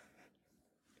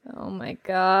 Oh my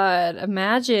god.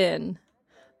 Imagine.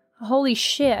 Holy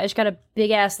shit, I just got a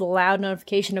big ass loud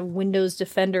notification of Windows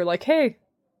Defender like, hey,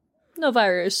 no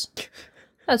virus.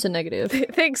 That's a negative.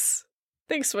 Thanks,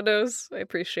 Windows. I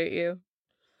appreciate you.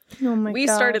 Oh my god. We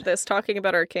started this talking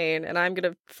about Arcane, and I'm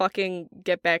gonna fucking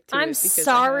get back to it. I'm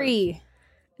sorry.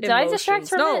 Did I distract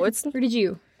from it? Or did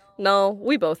you? No,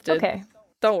 we both did. Okay.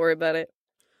 Don't worry about it.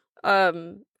 I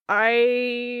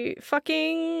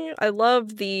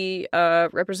love the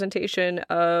representation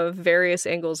of various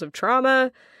angles of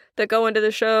trauma that go into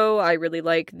the show. I really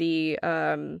like the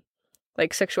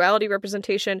like sexuality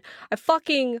representation. I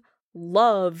fucking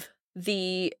love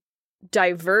the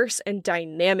diverse and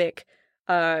dynamic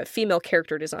female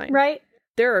character design. Right.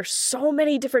 There are so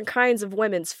many different kinds of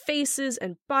women's faces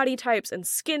and body types and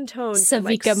skin tones. Savika, and,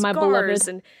 like, my beloved.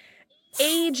 And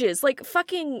ages. Like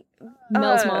fucking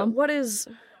Mel's mom. What is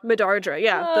Medardra?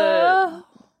 Yeah,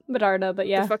 Medarda, but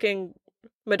yeah. The fucking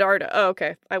Medarda. Oh,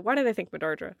 okay. Why did I think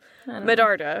Medardra?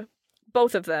 Medarda,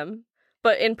 both of them.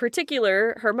 But in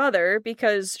particular, her mother,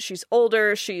 because she's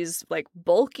older, she's, like,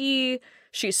 bulky,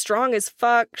 she's strong as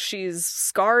fuck, she's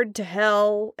scarred to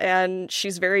hell, and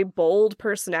she's very bold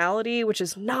personality, which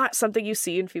is not something you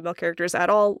see in female characters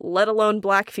at all, let alone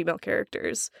black female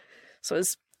characters. So I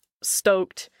was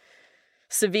stoked.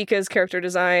 Savika's character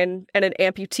design, and an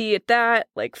amputee at that,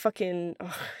 like, fucking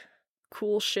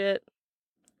cool shit.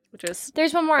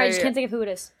 There's one more, I just can't think of who it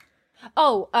is.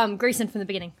 Oh, Grayson from the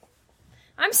beginning.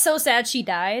 I'm so sad she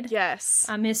died. Yes.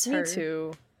 I miss her. Me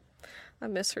too. I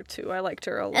miss her too. I liked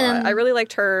her a lot. I really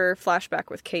liked her flashback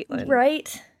with Caitlin.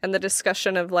 Right. And the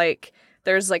discussion of, like,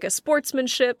 there's, like, a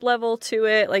sportsmanship level to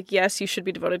it. Like, yes, you should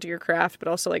be devoted to your craft, but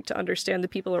also, like, to understand the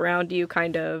people around you,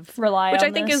 kind of. Rely which on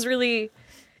I think this. is really...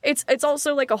 It's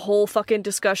also, like, a whole fucking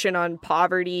discussion on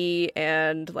poverty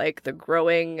and, like, the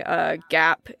growing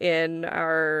gap in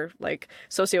our, like,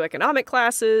 socioeconomic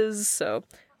classes. So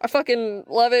I fucking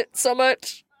love it so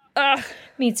much.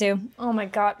 Me too. Oh my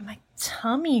god, my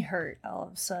tummy hurt all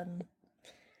of a sudden.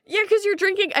 Yeah, because you're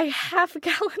drinking a half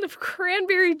gallon of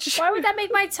cranberry juice. Why would that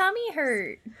make my tummy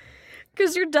hurt?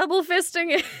 Because you're double fisting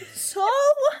it. So?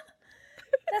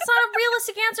 That's not a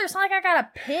realistic answer. It's not like I gotta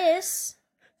piss.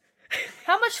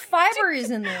 How much fiber is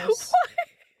in this?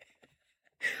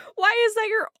 Why is that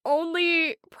your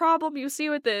only problem you see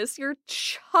with this? You're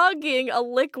chugging a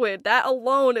liquid. That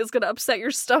alone is going to upset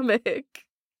your stomach.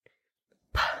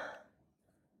 What?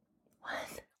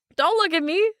 Don't look at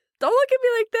me. Don't look at me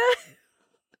like that.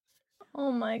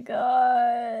 Oh my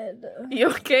god. You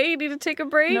okay? You need to take a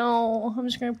break? No, I'm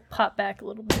just going to pop back a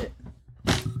little bit.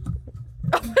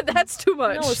 Oh, that's too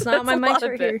much. No, it's not. My mic's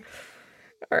right here.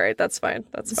 All right, that's fine.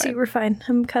 That's fine. See, we're fine.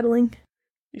 I'm cuddling.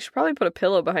 You should probably put a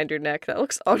pillow behind your neck. That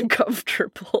looks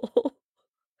uncomfortable.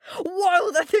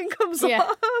 Whoa, that thing comes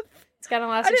off. It's got an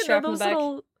elastic strap on the back.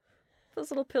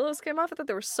 Those little pillows came off. I thought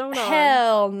they were sewn on.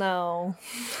 Hell no.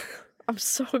 I'm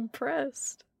so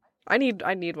impressed. I need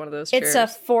one of those chairs. It's a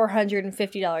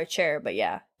 $450 chair, but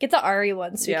yeah. Get the Ari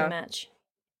one so you can match.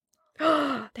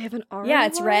 They have an Ari Yeah,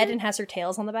 it's one? red and has her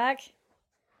tails on the back.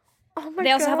 Oh my god.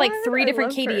 They also have like 3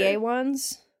 different KDA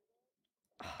ones.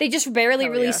 They just barely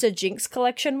released a Jinx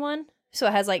collection one. So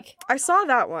it has like... I saw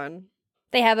that one.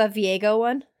 They have a Viego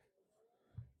one.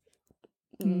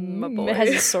 My boy. It has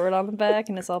a sword on the back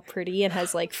and it's all pretty and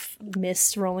has like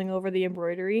mist rolling over the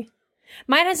embroidery.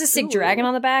 Mine has a sick dragon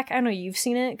on the back. I know you've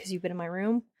seen it because you've been in my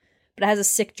room. But it has a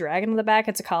sick dragon on the back.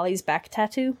 It's a Kali's back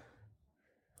tattoo.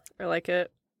 I like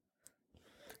it.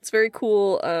 It's very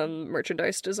cool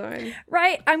merchandise design.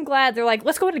 Right? I'm glad. They're like,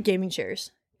 let's go into gaming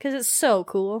chairs. Because it's so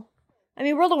cool. I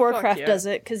mean, World of Warcraft does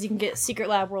it because you can get Secret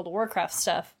Lab World of Warcraft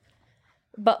stuff.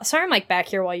 But sorry I'm like back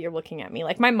here while you're looking at me.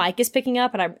 Like my mic is picking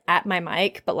up and I'm at my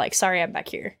mic, but like sorry I'm back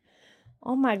here.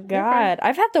 Oh my god.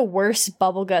 I've had the worst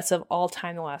bubble guts of all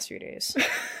time the last few days.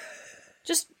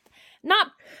 Just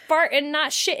not farting,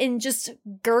 not shitting, just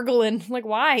gurgling. Like,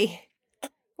 why?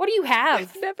 What do you have?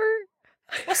 I've never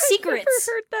secrets?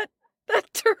 heard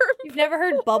that term. You've never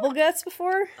heard bubble guts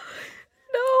before?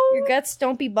 No. Your guts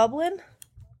don't be bubbling?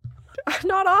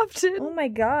 Not often. Oh my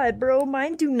god, bro.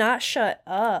 Mine do not shut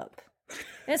up.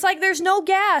 And it's like, there's no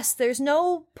gas. There's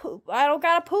no poop. I don't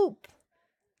gotta poop.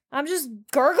 I'm just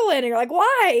gurgling. And you're like,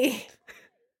 why?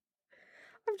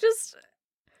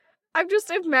 I'm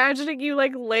just imagining you,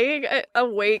 like, laying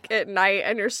awake at night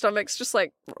and your stomach's just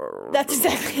like... That's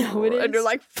exactly how it is. And you're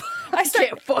like, I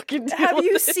can't fucking deal Have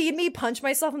you with it. seen me punch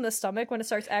myself in the stomach when it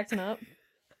starts acting up?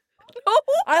 No.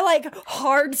 I, like,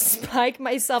 hard spike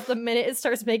myself the minute it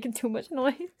starts making too much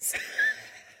noise. And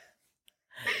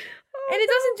it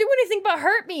doesn't do anything but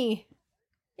hurt me.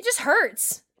 It just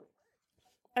hurts.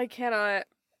 I cannot.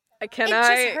 I cannot.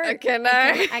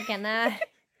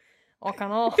 Oh,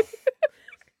 come on.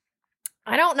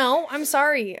 I don't know. I'm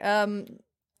sorry. Don't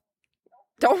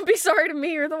be sorry to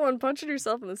me. You're the one punching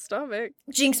yourself in the stomach.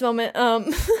 Jinx moment. Ah.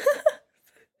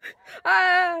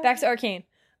 Back to Arcane.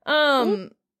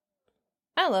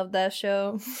 I love that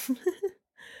show.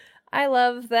 I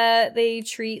love that they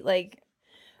treat, like,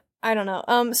 I don't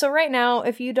know. So right now,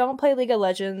 if you don't play League of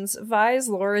Legends, Vi's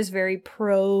lore is very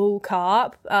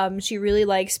pro-cop. She really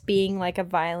likes being, like, a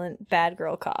violent bad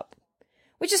girl cop.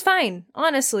 Which is fine,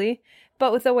 honestly.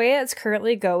 But with the way it's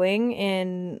currently going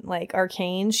in, like,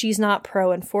 Arcane, she's not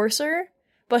pro-enforcer,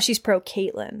 but she's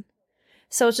pro-Caitlyn.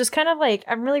 So it's just kind of like,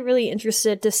 I'm really, really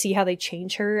interested to see how they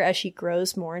change her as she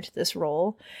grows more into this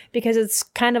role. Because it's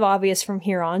kind of obvious from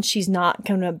here on, she's not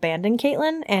going to abandon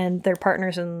Caitlyn, and they're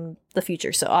partners in the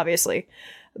future, so obviously.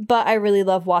 But I really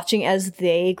love watching as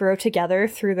they grow together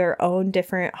through their own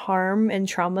different harm and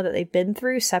trauma that they've been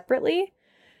through separately.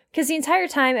 Because the entire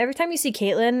time, every time you see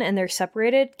Caitlyn and they're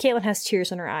separated, Caitlyn has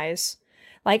tears in her eyes.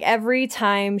 Like, every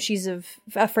time she's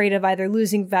afraid of either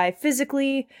losing Vi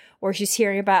physically, or she's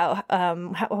hearing about,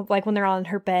 how, like, when they're on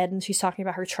her bed and she's talking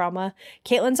about her trauma,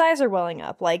 Caitlyn's eyes are welling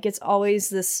up. Like, it's always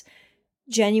this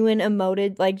genuine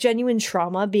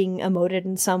trauma being emoted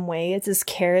in some way. It's this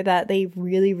care that they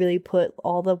really, really put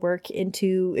all the work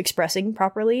into expressing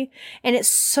properly. And it's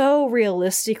so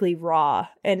realistically raw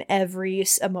in every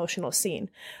emotional scene.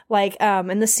 Like,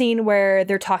 in the scene where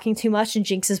they're talking too much and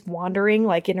Jinx is wandering,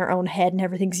 like, in her own head and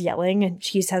everything's yelling and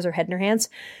she has her head in her hands.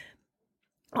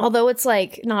 Although it's,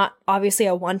 like, not obviously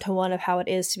a one-to-one of how it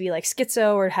is to be, like,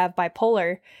 schizo or have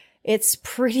bipolar, it's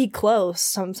pretty close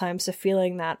sometimes to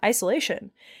feeling that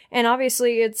isolation. And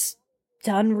obviously it's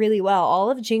done really well. All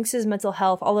of Jinx's mental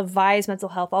health, all of Vi's mental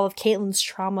health, all of Caitlyn's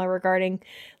trauma regarding,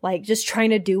 like, just trying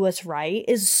to do what's right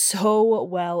is so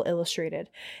well illustrated.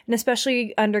 And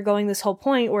especially undergoing this whole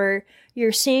point where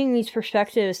you're seeing these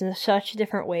perspectives in such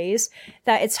different ways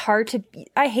that it's hard to...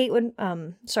 I hate when...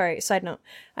 side note.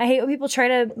 I hate when people try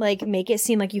to, like, make it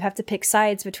seem like you have to pick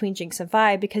sides between Jinx and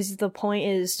Vi, because the point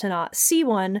is to not see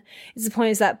one. The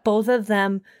point is that both of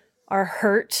them are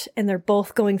hurt and they're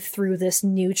both going through this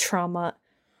new trauma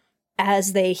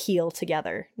as they heal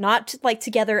together. Not, like,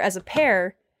 together as a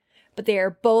pair, but they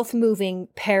are both moving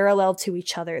parallel to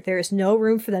each other. There is no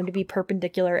room for them to be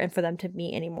perpendicular and for them to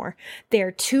meet anymore. They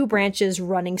are two branches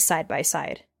running side by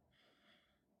side.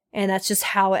 And that's just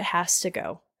how it has to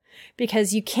go.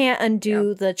 Because you can't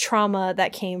undo the trauma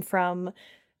that came from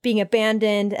being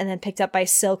abandoned and then picked up by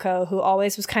Silco, who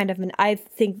always was kind of I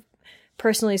think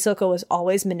personally Silco was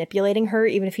always manipulating her,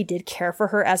 even if he did care for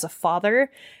her as a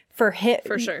father. For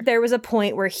sure. There was a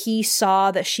point where he saw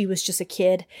that she was just a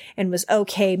kid and was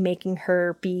okay making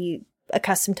her be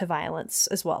accustomed to violence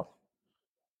as well.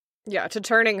 Yeah, to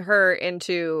turning her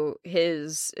into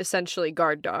his essentially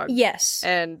guard dog. Yes.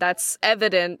 And that's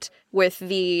evident with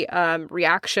the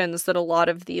reactions that a lot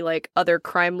of the, like, other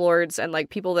crime lords and, like,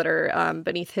 people that are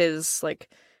beneath his, like,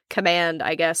 command,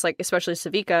 I guess, like, especially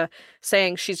Savika,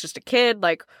 saying she's just a kid,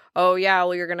 like, oh yeah,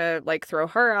 well, you're gonna, like, throw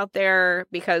her out there,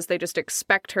 because they just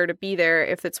expect her to be there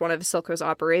if it's one of Silco's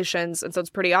operations. And so it's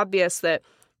pretty obvious that,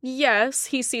 yes,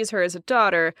 he sees her as a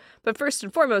daughter, but first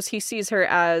and foremost, he sees her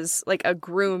as, like, a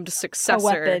groomed successor.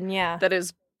 A weapon, yeah.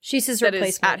 She's his replacement.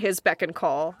 Is at his beck and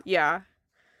call, yeah.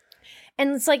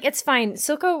 And it's like, it's fine.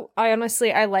 Silco,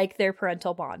 I like their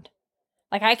parental bond.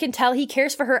 Like, I can tell he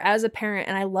cares for her as a parent,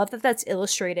 and I love that that's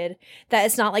illustrated. That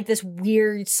it's not like this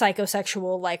weird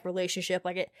psychosexual, like, relationship.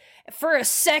 Like, it, for a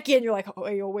second, you're like,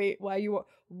 oh, wait,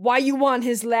 why you on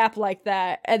his lap like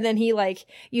that? And then he, like,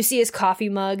 you see his coffee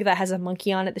mug that has a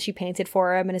monkey on it that she painted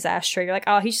for him, and his ashtray. You're like,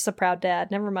 oh, he's just a proud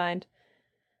dad. Never mind.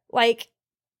 Like,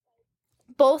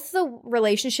 both the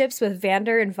relationships with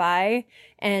Vander and Vi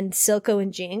and Silco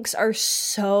and Jinx are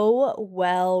so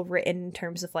well written in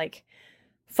terms of like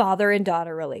father and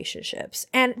daughter relationships.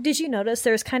 And did you notice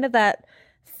there's kind of that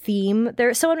theme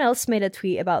there? Someone else made a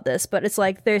tweet about this, but it's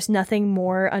like there's nothing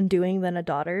more undoing than a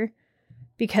daughter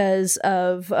because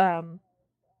of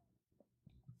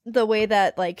the way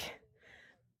that like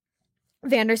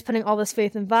Vander's putting all this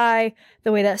faith in Vi,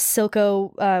 the way that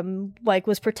Silco like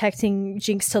was protecting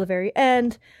Jinx till the very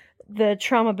end, the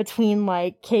trauma between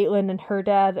like Caitlyn and her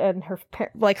dad and her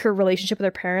like her relationship with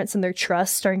her parents and their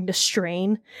trust starting to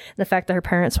strain, and the fact that her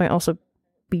parents might also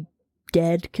be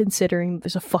dead considering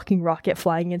there's a fucking rocket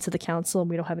flying into the council and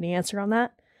we don't have any answer on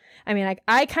that. I mean,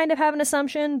 I kind of have an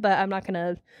assumption, but I'm not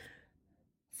gonna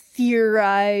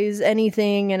theorize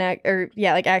anything and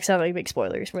accidentally make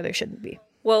spoilers where there shouldn't be.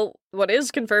 Well, what is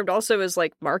confirmed also is,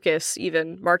 like, Marcus,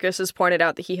 even. Marcus has pointed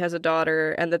out that he has a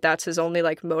daughter and that that's his only,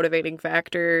 like, motivating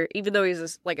factor, even though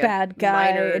he's, like, a bad guy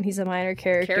and he's a minor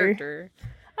character.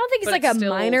 I don't think he's, like, a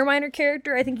minor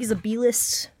character. I think he's a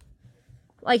B-list.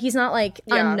 Like, he's not, like,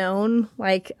 unknown,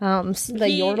 like, the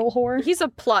Yordle whore. He's a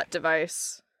plot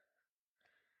device.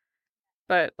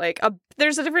 But, like,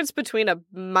 there's a difference between a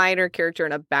minor character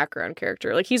and a background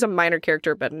character. Like, he's a minor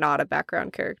character, but not a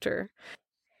background character.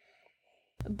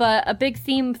 But a big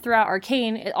theme throughout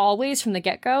Arcane, always from the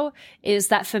get-go, is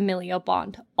that familial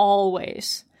bond.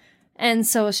 Always. And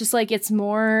so it's just like, it's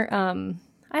more,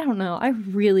 I don't know, I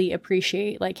really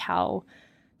appreciate like how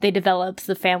they develop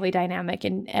the family dynamic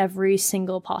in every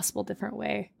single possible different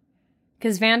way.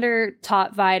 Because Vander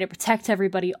taught Vi to protect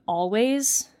everybody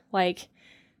always. Like,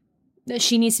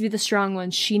 she needs to be the strong one.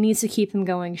 She needs to keep them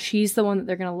going. She's the one that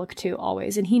they're going to look to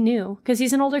always. And he knew, because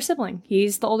he's an older sibling.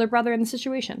 He's the older brother in the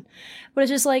situation. But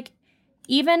it's just like,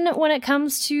 even when it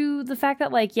comes to the fact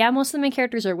that, like, yeah, most of the main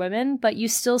characters are women, but you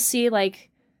still see,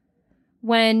 like,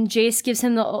 when Jace gives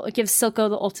Silco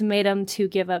the ultimatum to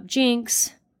give up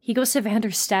Jinx, he goes to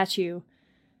Vander's statue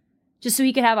just so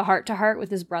he could have a heart-to-heart with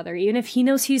his brother. Even if he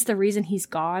knows he's the reason he's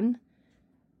gone,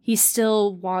 he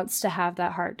still wants to have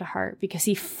that heart-to-heart because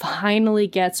he finally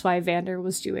gets why Vander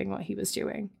was doing what he was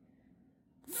doing.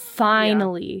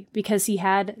 Finally, because he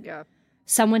had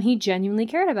someone he genuinely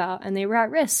cared about and they were at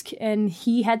risk and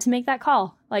he had to make that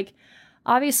call. Like,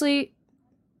 obviously,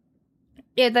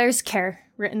 there's care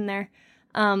written there.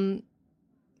 Wanting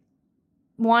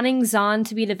Zaun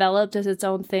to be developed as its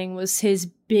own thing was his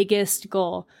biggest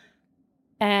goal.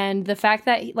 And the fact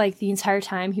that, like, the entire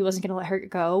time he wasn't going to let her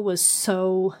go was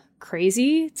so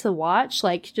crazy to watch.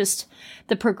 Like, just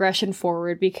the progression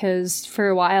forward, because for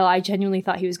a while I genuinely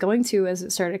thought he was going to, as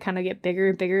it started to kind of get bigger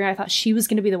and bigger. I thought she was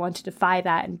going to be the one to defy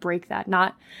that and break that,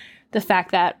 not the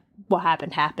fact that what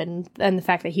happened, and the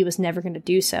fact that he was never going to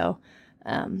do so.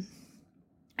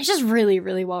 It's just really,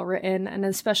 really well written, and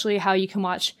especially how you can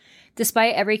watch,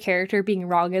 despite every character being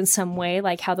wrong in some way,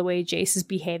 like how the way Jace is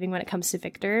behaving when it comes to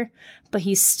Victor, but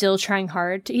he's still trying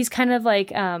hard. He's kind of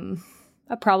like a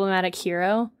problematic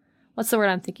hero. What's the word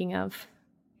I'm thinking of?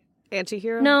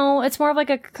 Anti-hero? No, it's more of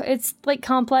like it's like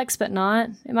complex, but not.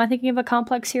 Am I thinking of a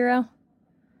complex hero?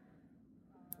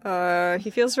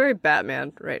 He feels very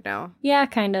Batman right now. Yeah,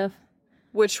 kind of.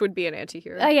 Which would be an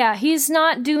anti-hero. Yeah, he's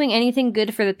not doing anything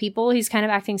good for the people. He's kind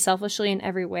of acting selfishly in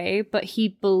every way, but he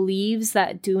believes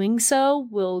that doing so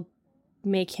will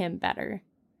make him better.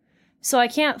 So I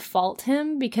can't fault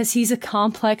him because he's a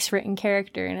complex written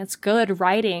character and it's good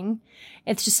writing.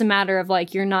 It's just a matter of,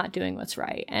 like, you're not doing what's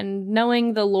right. And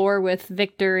knowing the lore with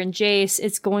Victor and Jace,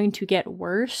 it's going to get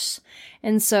worse.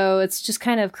 And so it's just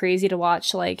kind of crazy to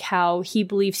watch, like, how he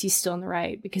believes he's still in the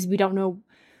right, because we don't know.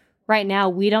 Right now,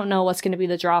 we don't know what's going to be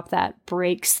the drop that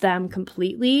breaks them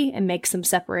completely and makes them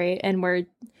separate, and where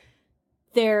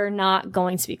they're not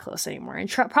going to be close anymore.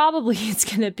 And probably it's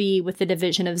going to be with the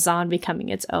division of Zaun becoming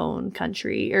its own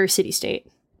country or city-state.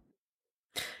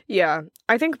 Yeah,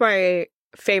 I think my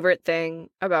favorite thing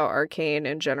about Arcane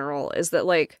in general is that,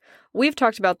 like, we've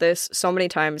talked about this so many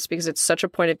times because it's such a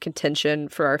point of contention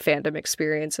for our fandom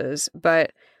experiences,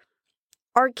 but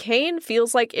Arcane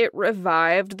feels like it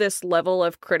revived this level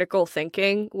of critical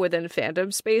thinking within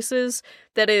fandom spaces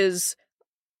that it's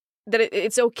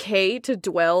okay to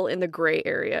dwell in the gray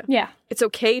area. Yeah. It's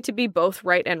okay to be both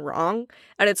right and wrong,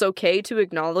 and it's okay to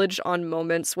acknowledge on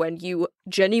moments when you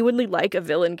genuinely like a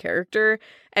villain character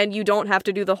and you don't have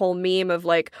to do the whole meme of,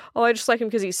 like, oh, I just like him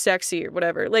because he's sexy or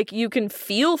whatever. Like, you can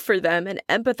feel for them and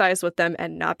empathize with them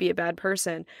and not be a bad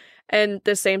person. And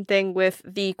the same thing with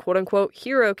the quote-unquote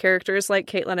hero characters like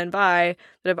Caitlyn and Vi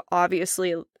that have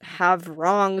obviously have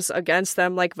wrongs against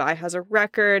them. Like, Vi has a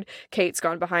record. Kate's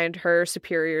gone behind her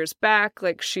superior's back.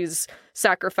 Like, she's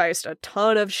sacrificed a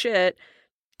ton of shit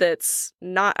that's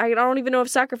not, I don't even know if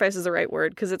sacrifice is the right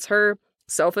word, because it's her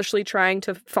selfishly trying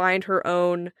to find her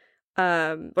own,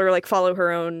 or like follow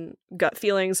her own gut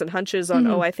feelings and hunches on,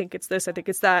 oh, I think it's this, I think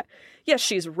it's that. Yes,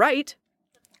 she's right,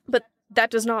 but that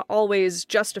does not always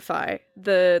justify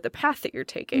the path that you're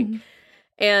taking.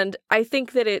 And I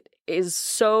think that it is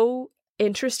so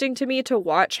interesting to me to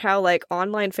watch how like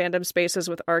online fandom spaces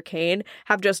with Arcane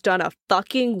have just done a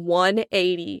fucking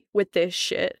 180 with this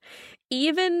shit.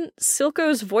 Even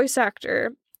Silco's voice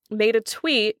actor made a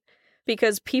tweet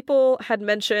because people had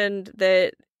mentioned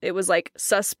that it was like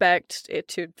suspect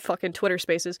to fucking Twitter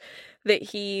spaces that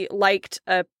he liked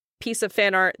a piece of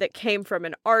fan art that came from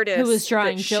an artist who was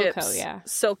drawing that Silco,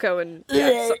 Silco and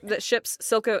that ships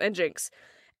Silco and Jinx.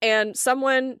 And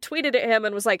someone tweeted at him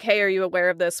and was like, hey, are you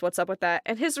aware of this? What's up with that?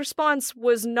 And his response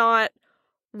was not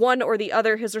one or the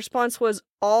other. His response was,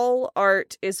 all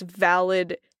art is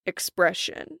valid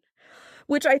expression,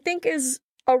 which I think is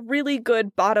a really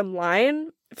good bottom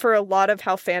line for a lot of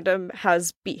how fandom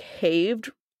has behaved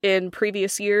in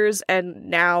previous years and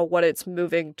now what it's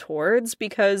moving towards,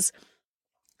 because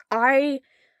I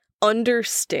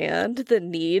understand the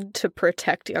need to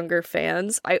protect younger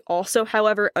fans. I also,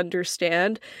 however,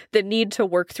 understand the need to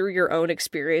work through your own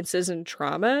experiences and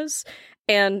traumas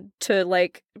and to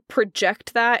like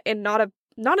project that in not a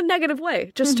negative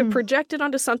way, just to project it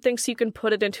onto something so you can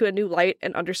put it into a new light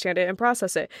and understand it and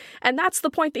process it. And that's the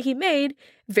point that he made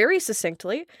very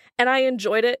succinctly. And I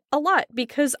enjoyed it a lot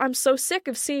because I'm so sick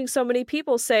of seeing so many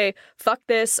people say, fuck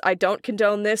this, I don't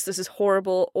condone this is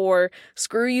horrible, or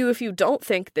screw you if you don't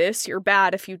think this, you're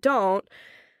bad if you don't.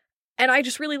 And I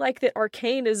just really like that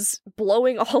Arcane is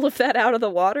blowing all of that out of the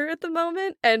water at the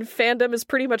moment, and fandom is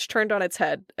pretty much turned on its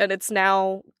head, and it's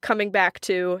now coming back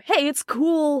to, hey, it's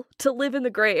cool to live in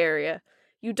the gray area.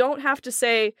 You don't have to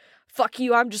say, fuck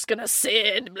you, I'm just gonna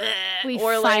sin, blah. We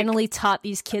finally taught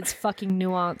these kids fucking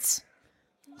nuance.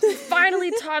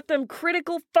 Finally taught them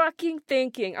critical fucking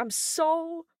thinking. I'm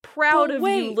so proud of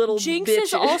you little Jinx bitches.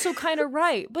 is also kind of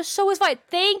right, but so is Violet.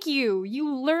 Thank you.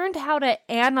 You learned how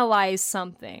to analyze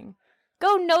something.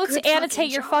 Go notes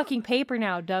annotate your fucking paper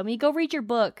now, dummy. Go read your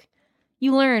book.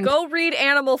 You learned. Go read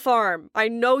Animal Farm. I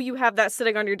know you have that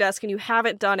sitting on your desk and you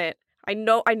haven't done it. I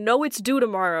know it's due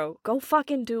tomorrow. Go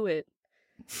fucking do it.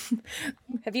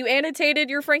 Have you annotated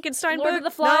your Frankenstein book? Lord of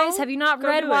the Flies. No? Have you not Go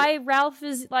read do why it.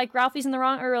 Ralphie's in the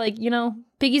wrong, or like,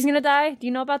 Piggy's gonna die? Do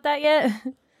you know about that yet?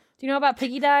 Do you know about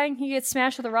Piggy dying? He gets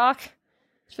smashed with a rock.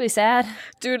 It's really sad.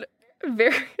 Dude,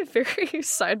 very, very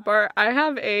sidebar. I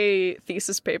have a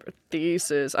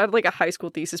thesis. I had like a high school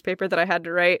thesis paper that I had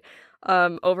to write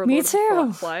over Me Lord too. of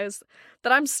the Flies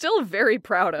that I'm still very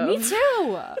proud of. Me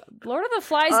too. Lord of the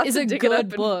Flies is a good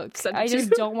book. I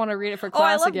just don't want to read it for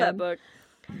class again. I love that book.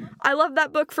 I love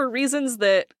that book for reasons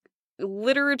that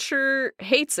literature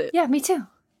hates it. Yeah, me too.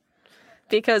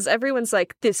 Because everyone's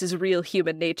like, this is real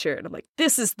human nature. And I'm like,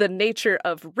 this is the nature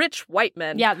of rich white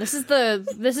men. Yeah, this is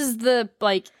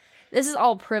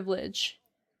all privilege.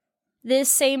 This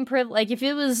same privilege, like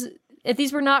if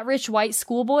these were not rich white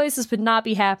schoolboys, this would not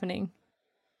be happening.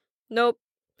 Nope.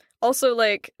 Also,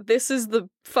 like, this is the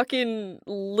fucking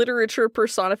literature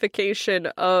personification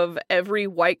of every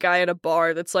white guy in a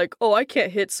bar that's like, oh, I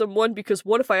can't hit someone because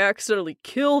what if I accidentally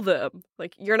kill them?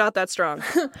 Like, you're not that strong.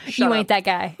 You ain't that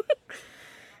guy.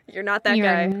 You're not that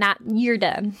guy. You're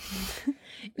done.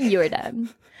 You're done.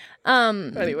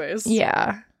 Anyways.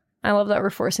 Yeah. I love that we're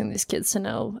forcing these kids to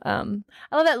know. I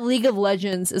love that League of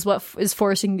Legends is what is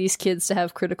forcing these kids to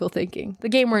have critical thinking. The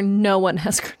game where no one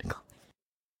has critical.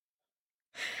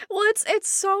 Well, it's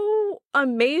so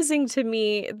amazing to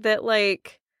me that,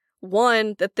 like,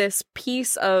 one, that this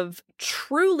piece of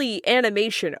truly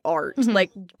animation art, like,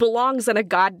 belongs in a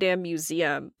goddamn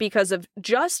museum because of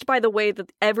just by the way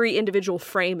that every individual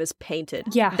frame is painted.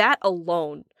 Yeah. That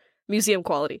alone, museum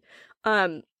quality.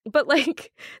 But,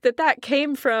 like, that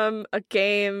came from a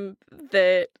game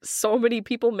that so many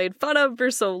people made fun of for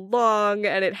so long,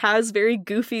 and it has very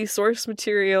goofy source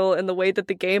material, and the way that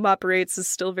the game operates is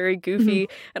still very goofy.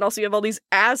 And also you have all these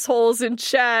assholes in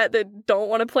chat that don't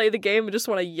want to play the game and just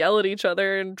want to yell at each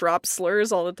other and drop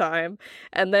slurs all the time.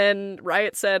 And then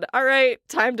Riot said, all right,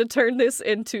 time to turn this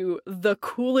into the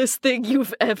coolest thing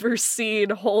you've ever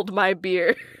seen. Hold my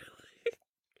beer.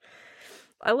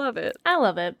 I love it. I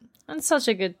love it. It's such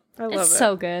a good. It's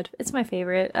so good. It's my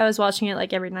favorite. I was watching it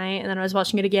like every night, and then I was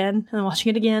watching it again, and then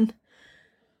watching it again.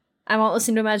 I won't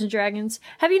listen to Imagine Dragons.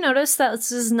 Have you noticed that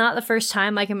this is not the first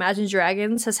time like Imagine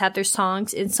Dragons has had their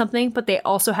songs in something, but they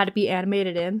also had to be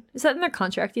animated in? Is that in their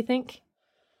contract, you think?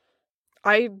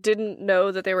 I didn't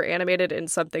know that they were animated in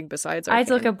something besides Arcane. I had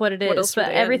to look up what it What is, else were but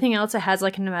they in? everything else that has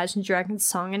like an Imagine Dragons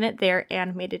song in it, they're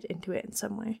animated into it in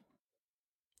some way.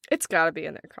 It's gotta be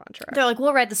in their contract. They're like,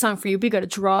 we'll write the song for you, but you gotta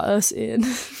draw us in.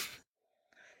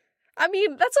 I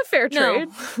mean, that's a fair trade.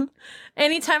 No.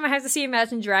 Anytime I have to see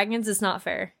Imagine Dragons, it's not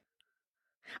fair.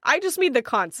 I just mean the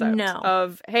concept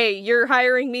of, hey, you're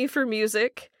hiring me for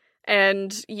music,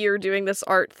 and you're doing this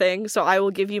art thing, so I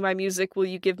will give you my music. Will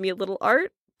you give me a little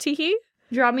art? Teehee?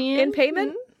 Draw me In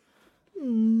payment?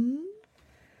 Mm-hmm.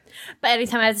 But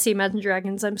anytime I have to see Imagine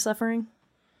Dragons, I'm suffering.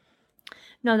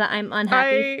 Know that I'm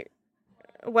unhappy.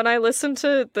 When I listen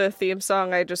to the theme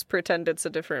song, I just pretend it's a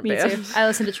different Me band. too. I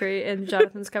listen to Trey and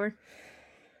Jonathan's cover.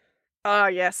 Ah,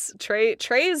 yes.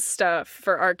 Trey's stuff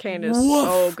for Arcane is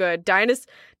so good.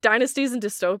 Dynasties and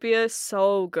Dystopia,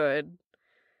 so good.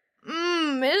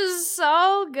 It is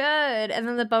so good. And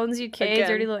then the Bones UK, Again.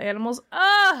 Dirty Little Animals.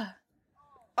 Ah!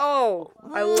 Oh,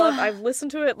 I've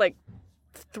listened to it like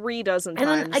 3 dozen times.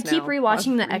 And then I keep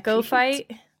rewatching the Echo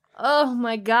fight. Oh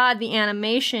my god, the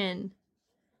animation.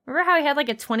 Remember how he had like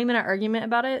a 20-minute argument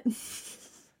about it?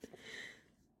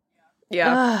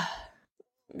 Yeah.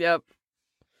 Yep.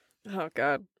 Oh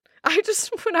god.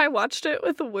 When I watched it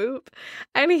with Whoop,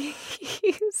 and he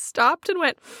stopped and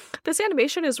went, "This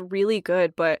animation is really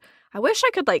good, but I wish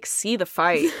I could like see the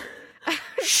fight."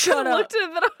 Shut I up. looked at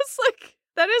him and I was like,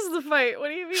 "That is the fight. What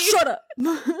do you mean?" Shut up.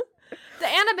 The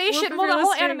animation, Whoop, if the you're whole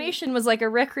listening. animation was like a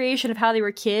recreation of how they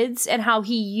were kids and how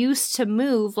he used to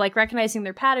move, like recognizing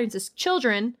their patterns as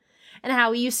children, and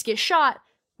how he used to get shot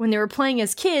when they were playing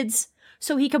as kids.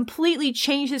 So he completely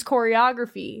changed his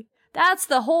choreography. That's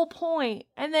the whole point.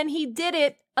 And then he did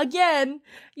it again.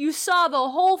 You saw the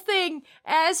whole thing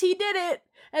as he did it.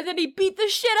 And then he beat the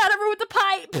shit out of her with the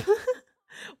pipe.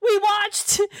 We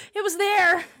watched. It was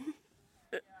there.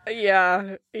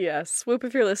 Yeah, yes. Whoop,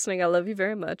 if you're listening, I love you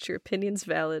very much. Your opinion's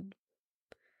valid.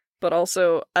 But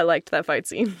also, I liked that fight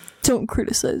scene. Don't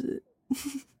criticize it.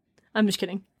 I'm just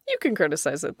kidding. You can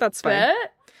criticize it. That's fine. But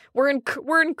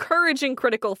We're encouraging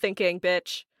critical thinking,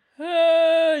 bitch.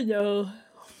 no.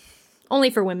 Only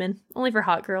for women. Only for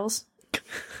hot girls.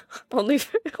 only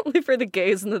for the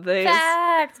gays and the theys.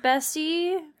 Fact,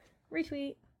 bestie.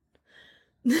 Retweet.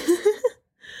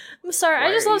 I'm sorry. Why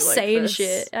I just are love you like saying this?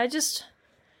 shit. I just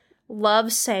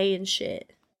love saying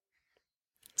shit.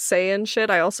 Saiyan shit.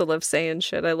 I also love Saiyan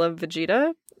shit. I love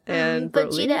Vegeta and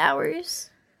Broly Vegeta hours.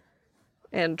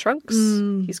 and Trunks.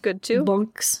 Mm. He's good too.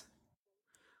 Bunks.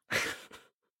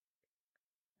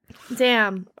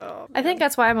 Damn. Oh, I think man.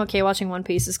 that's why I'm okay watching One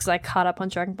Piece is because I caught up on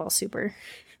Dragon Ball Super.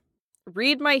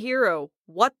 Read My Hero.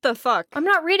 What the fuck? I'm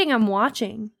not reading, I'm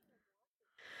watching.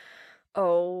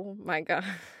 Oh my god.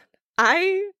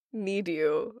 I need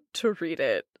you to read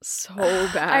it so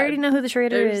bad. I already know who the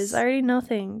traitor There's- is. I already know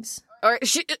things. All right,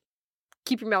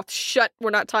 keep your mouth shut.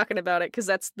 We're not talking about it because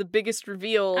that's the biggest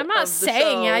reveal. I'm not of the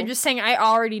saying it, show. I'm just saying I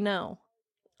already know.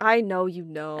 I know you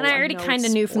know. And I already know kind of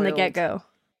it's knew from the spoiled. get-go.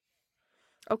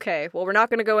 Okay, well, we're not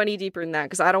going to go any deeper than that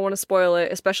because I don't want to spoil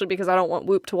it, especially because I don't want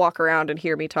Whoop to walk around and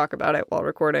hear me talk about it while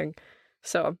recording.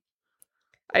 So,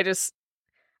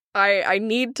 I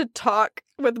need to talk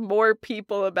with more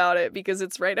people about it because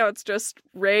right now it's just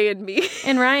Ray and me.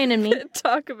 And Ryan and me.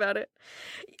 talk about it.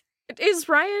 Is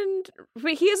Ryan?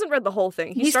 Wait, he hasn't read the whole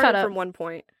thing. He He's started caught up. from one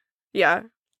point. Yeah,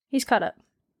 He's caught up.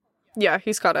 yeah,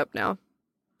 he's caught up now.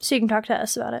 So you can talk to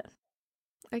us about it.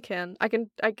 I can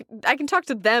talk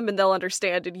to them and they'll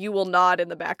understand, and you will nod in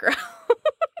the background.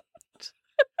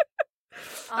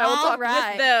 I will talk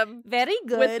with them, Very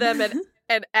good.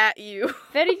 and at you.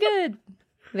 Very good.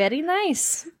 Very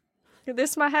nice.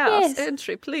 This is my house. Yes.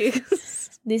 Entry, please.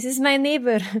 This is my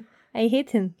neighbor. I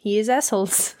hate him. He is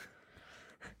assholes.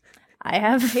 I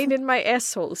have Pain in my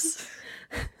assholes.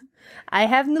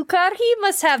 new car. He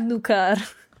must have new car.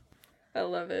 I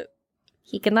love it.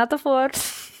 He cannot afford.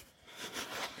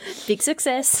 Big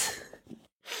success.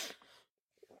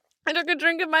 I took a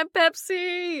drink of my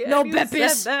Pepsi. No and you said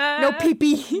Peppis. that. No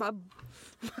pee-pee. My-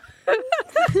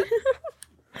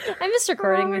 I missed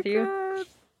recording Oh my with you. God.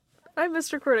 I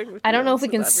missed recording with you. I don't know if we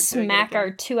so can glad we're doing it smack our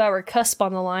again. 2-hour cusp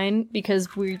on the line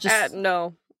because we're just...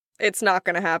 No, it's not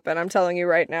going to happen. I'm telling you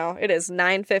right now. It is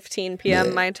 9:15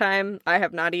 p.m. my time. I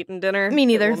have not eaten dinner. Me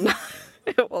neither.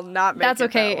 It will not make That's it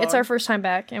okay. that It's our long. first time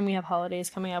back, and we have holidays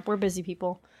coming up. We're busy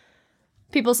people.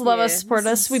 People love us, Yeah, support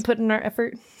this us. We is- put in our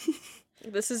effort.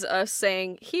 This is us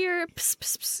saying, here, pss,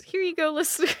 pss, pss, here you go,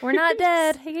 listeners. We're not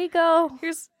dead. Here you go.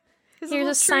 Here's Here's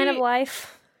a sign of treat.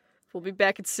 life. We'll be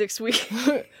back in 6 weeks.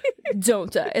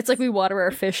 Don't die. It's like we water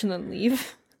our fish and then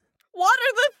leave. Water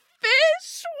the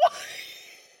fish? Why?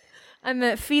 I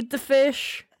meant feed the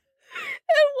fish.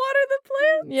 water the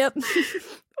plants.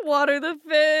 Yep. Water the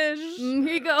fish. Here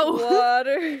you go.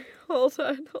 Water. Hold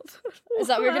on. Is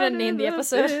that what we're gonna Water name the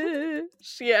episode?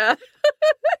 fish. Yeah.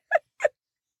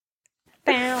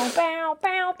 Bow, bow,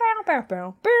 bow, bow, bow,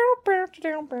 bow, bow, bow,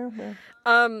 bow, bow,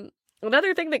 bow.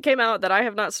 Another thing that came out that I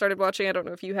have not started watching, I don't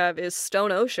know if you have, is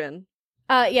Stone Ocean.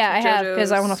 Yeah, I have,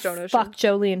 because I want Stone to Ocean. fuck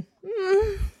Jolene.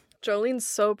 Jolene's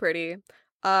so pretty.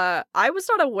 I was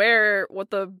not aware what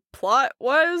the plot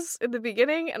was in the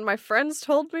beginning, and my friends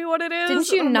told me what it is. Didn't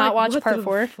you and I'm not like, watch what part the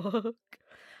 4? fuck?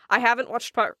 I haven't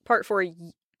watched part 4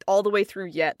 all the way through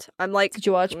yet. I'm like, Did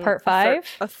you watch part 5?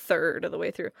 A third of the way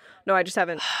through. No, I just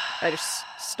haven't. I just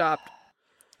stopped.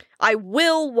 I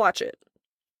will watch it.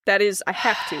 That is, I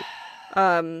have to.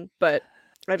 But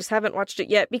I just haven't watched it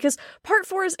yet because part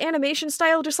 4's animation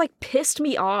style just like pissed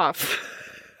me off.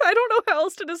 I don't know how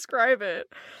else to describe it.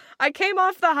 I came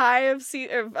off the high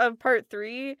of part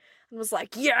 3 and was like,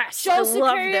 yes, Joseph I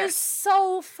love Perry this. is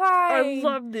so fine. I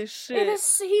love this shit.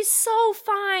 He's so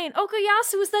fine.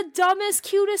 Okuyasu is the dumbest,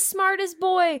 cutest, smartest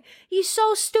boy. He's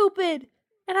so stupid.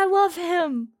 And I love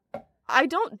him. I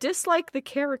don't dislike the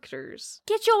characters.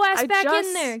 Get your ass back in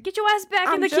just- there. Get your ass back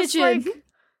in I'm the just kitchen.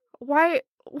 like,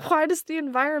 why does the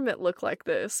environment look like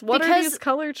this? What are Because these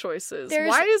color choices? there's-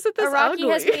 Why is it this Araki ugly?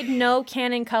 has made no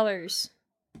canon colors.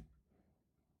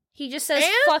 He just says,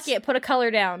 And- fuck it, put a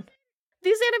color down.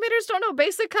 These animators don't know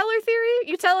basic color theory?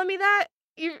 You telling me that?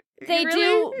 They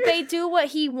really? they do what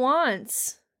he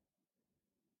wants.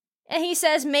 And he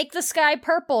says, make the sky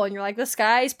purple. And you're like, the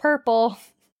sky's purple.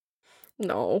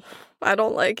 No, I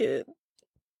don't like it.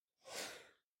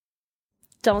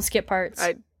 Don't skip parts.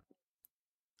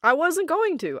 I wasn't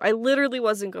going to. I literally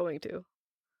wasn't going to.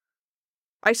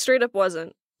 I straight up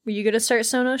wasn't. Were you gonna start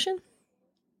Stone Ocean?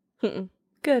 Mm-mm.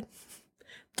 Good.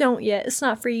 Don't yet. It's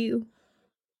not for you.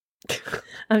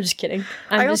 I'm just kidding.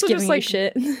 I'm I just also giving just, you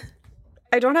like, shit.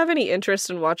 I don't have any interest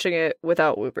in watching it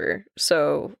without Whooper,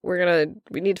 so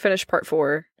we need to finish part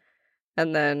 4,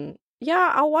 and then,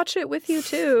 yeah, I'll watch it with you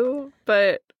too,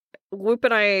 but Whoop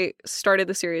and I started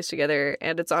the series together,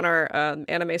 and it's on our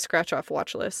anime scratch-off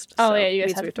watch list. Oh, so yeah, you guys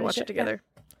means have we to have to watch finish it it, yeah. together.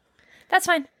 That's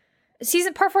fine.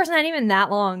 Part 4 is not even that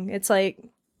long. It's like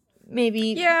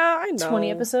maybe Yeah, I know.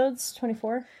 20 episodes,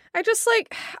 24.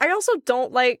 I also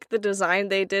don't like the design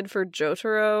they did for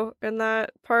Jotaro in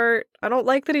that part. I don't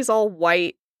like that he's all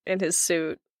white in his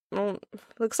suit.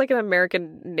 Looks like an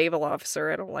American naval officer.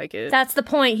 I don't like it. That's the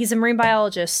point. He's a marine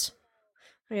biologist.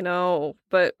 I know,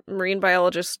 but marine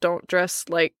biologists don't dress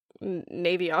like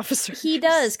Navy officers. He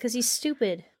does, because he's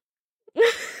stupid.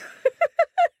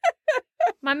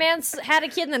 My man's had a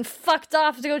kid and then fucked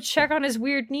off to go check on his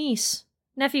weird niece.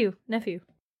 Nephew.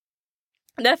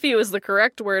 Nephew is the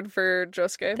correct word for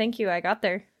Josuke. Thank you, I got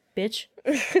there, bitch.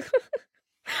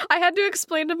 I had to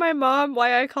explain to my mom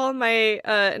why I call my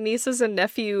nieces and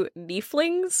nephew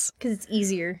Nieflings. Because it's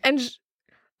easier. And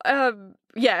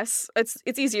yes,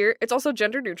 it's easier. It's also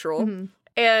gender neutral. Mhm.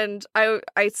 And I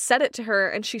said it to her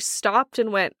and she stopped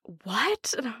and went,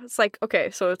 "What?" And I was like, "Okay,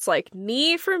 so it's like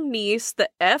knee from niece, the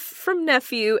F from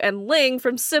nephew, and ling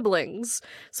from siblings.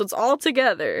 So it's all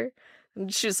together."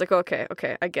 And she's like, okay,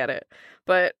 I get it.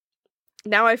 But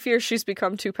now I fear she's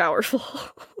become too powerful.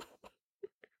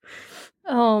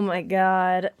 Oh my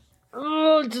god.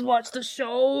 Oh, just watch the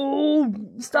show.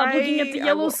 Stop looking at the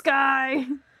yellow sky.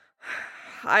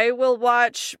 I will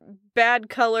watch Bad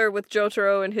Color with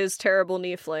Jotaro and his terrible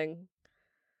Niefling.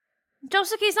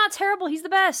 Josuke's not terrible. He's the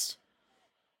best.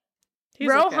 He's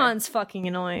Rohan's fucking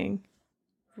annoying.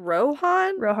 okay.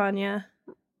 Rohan? Yeah.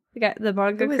 The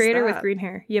manga Who is creator with that? green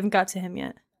hair. You haven't got to him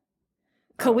yet.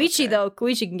 Oh, Koichi, okay. though.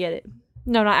 Koichi can get it.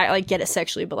 No, not like get it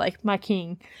sexually, but like my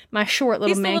king. My short little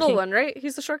He's the man little king. one, right?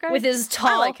 He's the short guy? With his tall,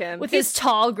 I like him. his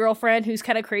tall girlfriend who's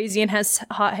kind of crazy and has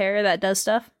hot hair that does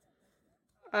stuff.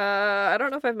 I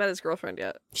don't know if I've met his girlfriend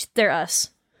yet. They're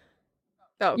us.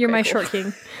 Oh, You're okay, my cool. short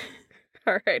king.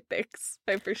 All right, thanks.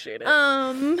 I appreciate it.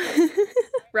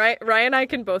 Ryan and I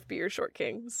can both be your short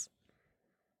kings.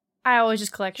 I always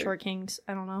just collect short kings.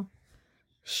 I don't know.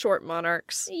 Short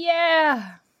monarchs.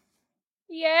 Yeah.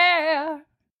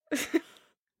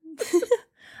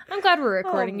 I'm glad we're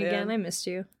recording man. again. I missed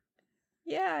you.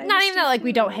 Yeah. I Not missed even you that like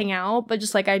we don't too. hang out, but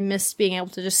just like I miss being able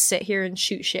to just sit here and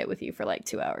shoot shit with you for like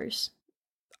 2 hours.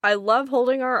 I love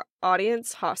holding our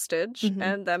audience hostage Mhm.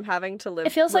 and them having to live.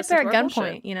 It feels like listen they're to at our bullshit.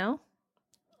 gunpoint, you know?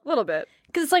 A little bit.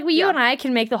 Because it's like you Yeah. and I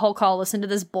can make the whole call listen to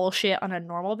this bullshit on a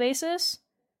normal basis,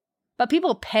 but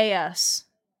people pay us.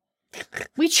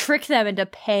 We trick them into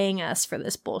paying us for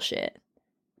this bullshit.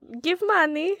 Give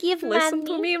money. Give Listen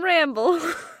to money. me ramble.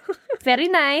 Very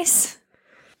nice.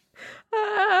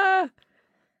 Ah.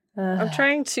 I'm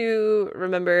trying to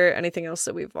remember anything else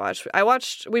that we've watched.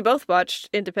 We both watched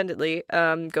independently,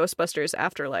 Ghostbusters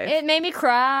Afterlife. It made me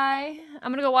cry.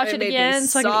 I'm gonna go watch it again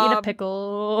so I can eat a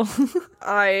pickle.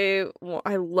 I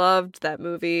loved that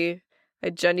movie. I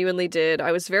genuinely did.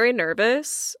 I was very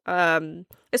nervous,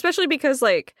 especially because,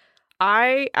 like,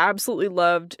 I absolutely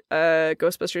loved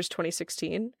Ghostbusters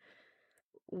 2016.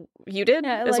 You did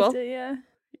as well? It, yeah.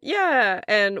 Yeah,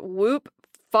 and Whoop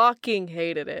fucking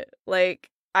hated it. Like,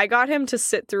 I got him to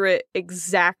sit through it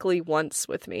exactly once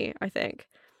with me, I think.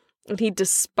 And he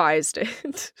despised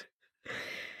it.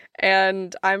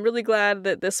 And I'm really glad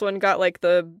that this one got, like,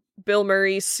 the Bill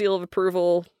Murray seal of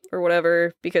approval or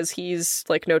whatever, because he's,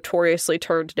 like, notoriously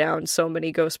turned down so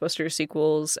many Ghostbusters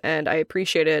sequels, and I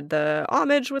appreciated the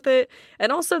homage with it.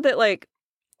 And also that, like,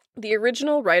 the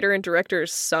original writer and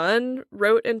director's son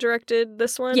wrote and directed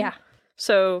this one. Yeah.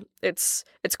 So it's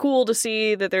cool to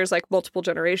see that there's, like, multiple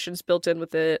generations built in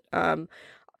with it.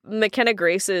 McKenna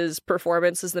Grace's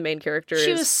performance as the main character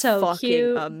was so fucking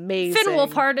cute. amazing. Finn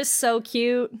Wolfhard is so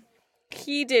cute.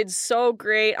 He did so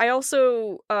great. I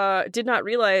also did not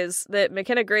realize that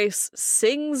McKenna Grace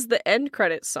sings the end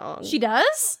credits song. She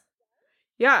does?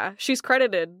 Yeah, she's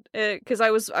credited because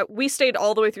we stayed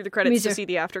all the way through the credits to see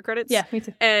the after credits. Yeah, me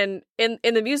too. And in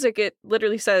the music, it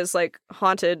literally says, like,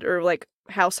 haunted or, like,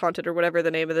 house haunted or whatever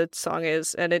the name of the song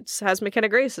is, and it has McKenna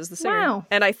Grace as the singer. Wow.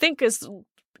 And I think is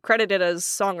credited as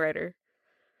songwriter.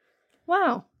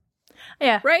 Wow.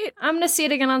 Yeah. Right? I'm gonna see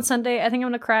it again on Sunday. I think I'm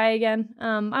gonna cry again.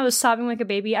 I was sobbing like a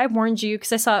baby. I warned you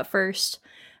because I saw it first.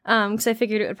 Because I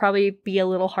figured it would probably be a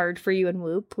little hard for you and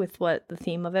Whoop with what the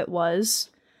theme of it was.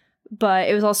 But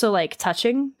it was also, like,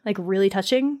 touching, like, really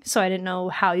touching. So I didn't know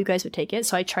how you guys would take it.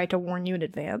 So I tried to warn you in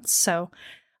advance. So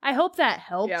I hope that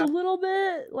helped a little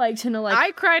bit. Like, to know, like...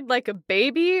 I cried like a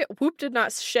baby. Whoop did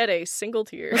not shed a single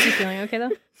tear. Was he feeling okay,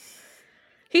 though?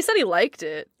 He said he liked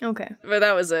it. Okay. But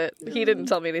that was it. He didn't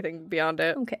tell me anything beyond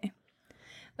it. Okay.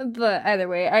 But either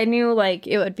way, I knew, like,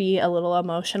 it would be a little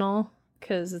emotional.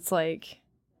 Because it's, like,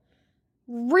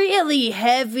 really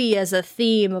heavy as a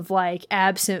theme of, like,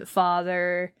 absent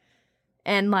father...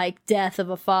 and, like, death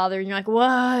of a father, and you're like,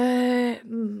 what?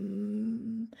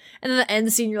 And then the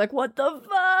end scene, you're like, what the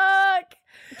fuck?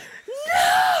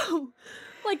 No!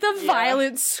 Like, the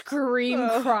violent scream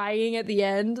crying at the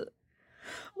end.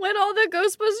 When all the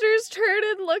Ghostbusters turn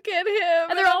and look at him.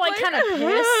 And they're all, like, kind of pissed.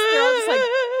 They're all just like...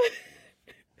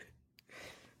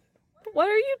 What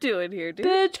are you doing here, dude?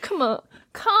 Bitch, come on.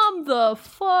 Calm the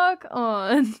fuck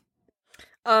on.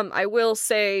 I will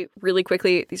say really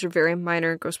quickly, these are very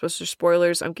minor Ghostbusters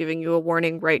spoilers. I'm giving you a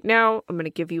warning right now. I'm going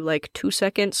to give you like 2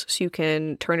 seconds so you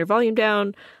can turn your volume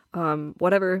down.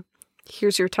 Whatever.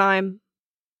 Here's your time.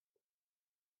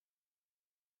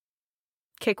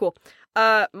 Okay, cool.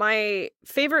 My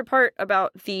favorite part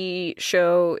about the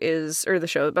show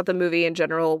about the movie in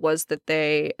general was that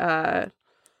they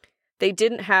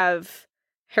didn't have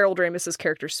Harold Ramis's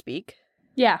character speak.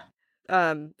 Yeah.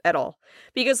 At all.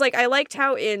 Because, like, I liked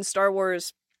how in Star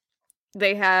Wars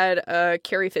they had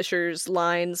Carrie Fisher's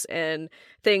lines and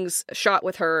things shot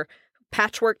with her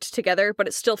patchworked together, but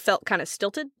it still felt kind of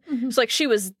stilted. Mm-hmm. It's like she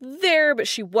was there, but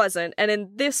she wasn't. And in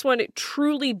this one, it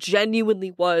truly,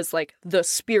 genuinely was, like, the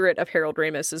spirit of Harold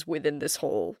Ramis is within this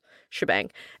whole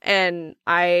shebang. And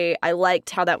I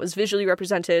liked how that was visually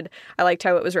represented. I liked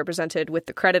how it was represented with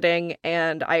the crediting,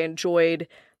 and I enjoyed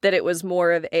that it was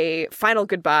more of a final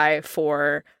goodbye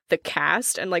for the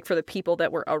cast and, like, for the people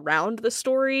that were around the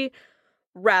story,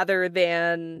 rather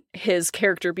than his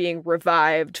character being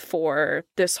revived for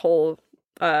this whole,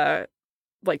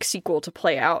 like, sequel to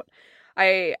play out.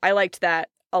 I liked that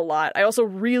a lot. I also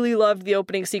really loved the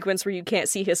opening sequence where you can't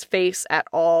see his face at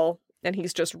all, and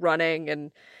he's just running,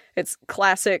 and it's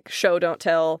classic show, don't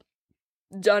tell,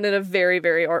 done in a very,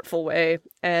 very artful way,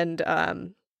 and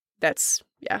that's,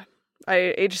 yeah.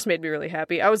 It just made me really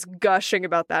happy. I was gushing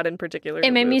about that in particular.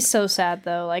 It made me so sad,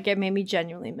 though. Like, it made me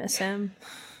genuinely miss him.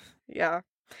 Yeah.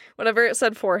 Whenever it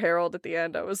said for Harold at the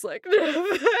end, I was like...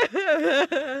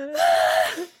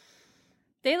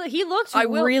 He looks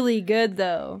really good,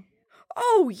 though.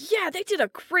 Oh, yeah, they did a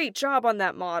great job on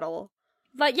that model.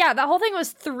 Like, yeah, that whole thing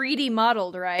was 3D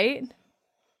modeled, right?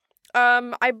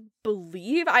 I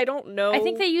believe. I don't know. I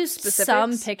think they used specifics.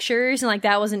 Some pictures, and, like,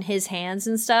 that wasn't his hands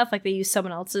and stuff. Like, they used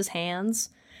someone else's hands,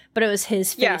 but it was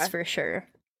his face for sure.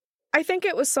 I think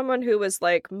it was someone who was,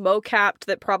 like, mocapped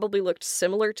that probably looked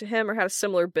similar to him or had a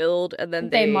similar build, and then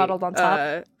they modeled on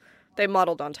top. They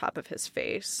modeled on top of his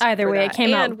face. Either way, it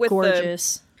came out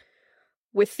gorgeous.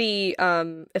 with the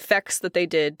effects that they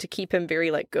did to keep him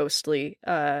very like ghostly,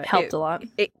 Helped a lot.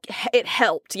 It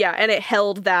helped, yeah, and it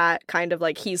held that kind of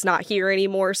like he's not here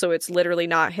anymore, so it's literally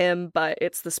not him, but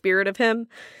it's the spirit of him.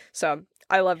 So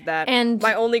I love that. And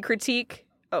my only critique.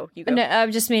 Oh, you go. No,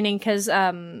 I'm just meaning because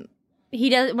he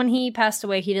does when he passed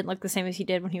away, he didn't look the same as he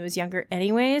did when he was younger,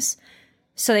 anyways.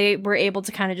 So they were able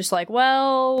to kind of just like,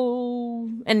 well,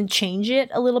 and change it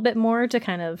a little bit more to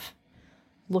kind of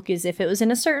look as if it was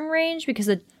in a certain range because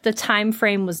the time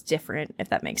frame was different, if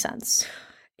that makes sense.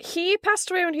 He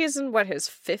passed away when he's in, what, his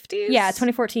 50s? Yeah,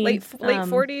 2014. Late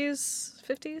 40s,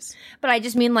 50s? But I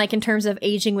just mean, like, in terms of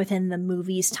aging within the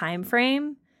movie's time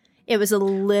frame, it was a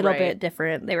little bit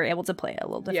different. They were able to play it a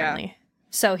little differently. Yeah.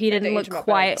 So he didn't look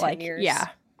quite like, years. Yeah.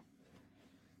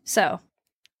 So.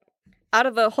 Out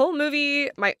of the whole movie,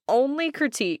 my only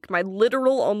critique, my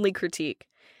literal only critique,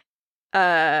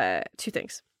 2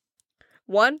 things.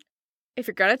 One, if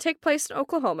you're going to take place in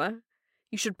Oklahoma,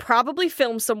 you should probably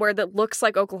film somewhere that looks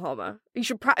like Oklahoma. You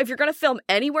should if you're going to film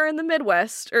anywhere in the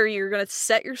Midwest, or you're going to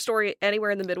set your story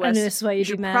anywhere in the Midwest, I knew this is why you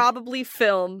should probably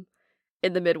film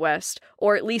in the Midwest,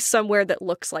 or at least somewhere that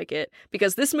looks like it,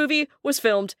 because this movie was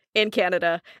filmed in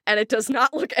Canada, and it does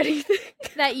not look anything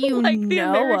that you like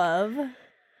know of.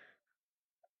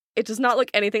 It does not look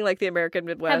anything like the American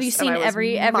Midwest. Have you seen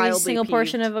every single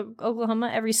portion of Oklahoma,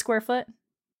 every square foot?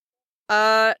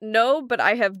 No, but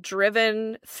I have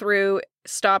driven through,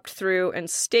 stopped through, and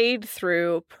stayed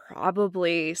through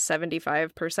probably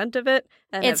 75% of it.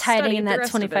 And it's hiding in that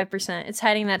 25%. It's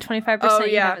hiding in that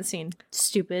 25% you haven't seen.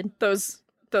 Stupid. Those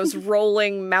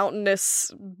rolling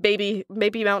mountainous baby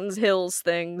mountains hills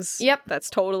things. Yep. That's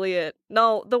totally it.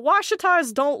 No, the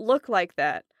Washitas don't look like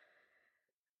that.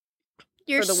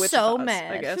 You're so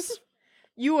mad. I guess.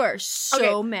 You are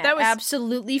so mad. That was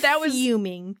absolutely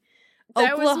fuming.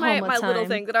 That was my little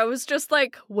thing that I was just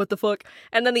like, what the fuck?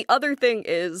 And then the other thing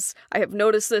is, I have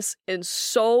noticed this in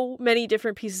so many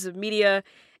different pieces of media.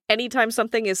 Anytime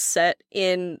something is set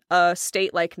in a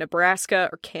state like Nebraska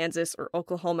or Kansas or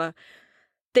Oklahoma,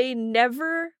 they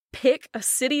never pick a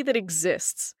city that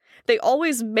exists. They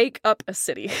always make up a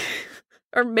city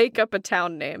or make up a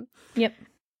town name. Yep.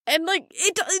 And like,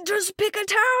 it just pick a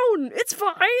town. It's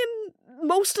fine.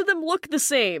 Most of them look the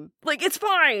same. Like, it's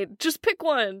fine. Just pick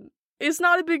one. It's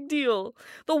not a big deal.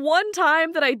 The one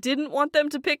time that I didn't want them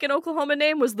to pick an Oklahoma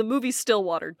name was the movie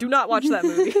Stillwater. Do not watch that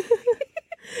movie.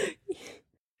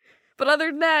 But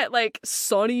other than that, like,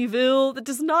 Sunnyvale, that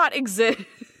does not exist.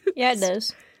 Yeah, it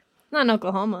does. Not in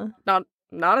Oklahoma. Not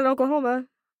in Oklahoma,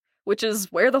 which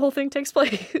is where the whole thing takes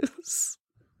place.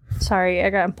 Sorry, I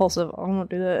got impulsive. I won't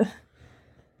do that.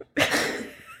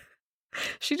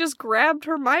 She just grabbed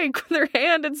her mic with her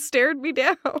hand and stared me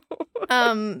down.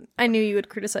 I knew you would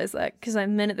criticize that because the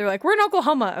minute they're like, we're in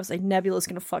Oklahoma, I was like, Nebula's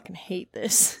gonna fucking hate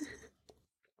this.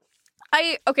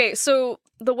 Okay, so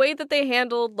the way that they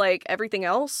handled like everything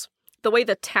else, the way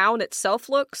the town itself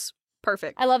looks,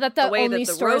 perfect. I love that the only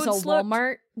store is a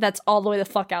Walmart that's all the way the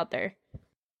fuck out there.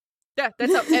 Yeah,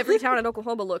 that's how every town in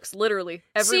Oklahoma looks, literally.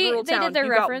 Every rural town, you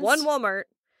got one Walmart.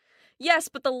 Yes,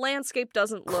 but the landscape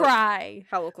doesn't look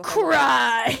how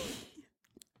Oklahoma looks.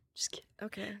 Just kidding.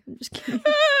 Okay. I'm just kidding.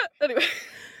 Anyway.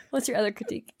 What's your other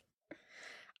critique?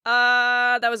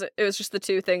 That was it. It was just the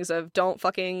 2 things of don't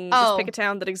fucking just pick a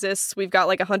town that exists. We've got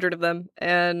like 100 of them,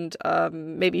 and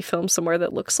maybe film somewhere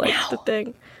that looks like the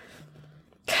thing.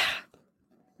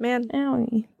 Man.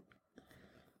 Owie.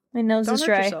 My nose is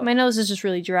dry. Yourself. My nose is just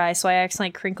really dry, so I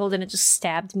accidentally crinkled and it just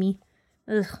stabbed me.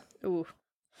 Ugh. Ooh.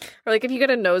 Or like if you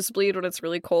get a nosebleed when it's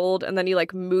really cold and then you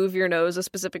like move your nose a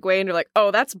specific way and you're like,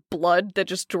 oh, that's blood that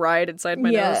just dried inside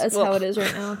my nose. Yeah, that's how it is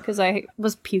right now because I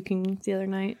was puking the other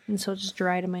night and so it just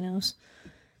dried in my nose.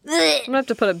 I'm gonna have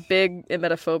to put a big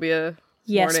emetophobia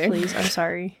warning. Please. I'm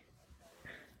sorry.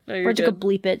 No, or just go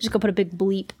bleep it. Just go put a big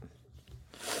bleep.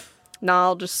 Nah,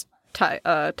 I'll just type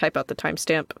out the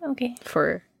timestamp. Okay.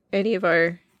 For any of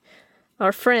our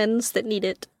friends that need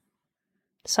it.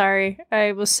 Sorry,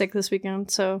 I was sick this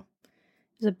weekend, so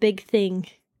it was a big thing.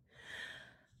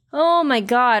 Oh my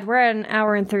god, we're at 1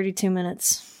 hour and 32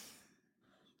 minutes.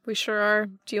 We sure are.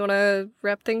 Do you want to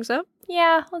wrap things up?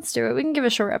 Yeah, let's do it. We can give a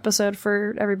short episode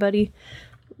for everybody.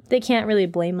 They can't really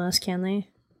blame us, can they?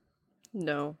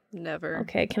 No, never.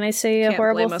 Okay, can I say a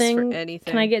horrible thing?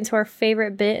 Can I get into our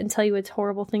favorite bit and tell you a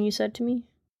horrible thing you said to me?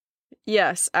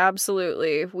 Yes,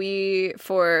 absolutely.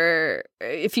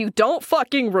 If you don't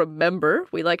fucking remember,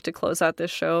 we like to close out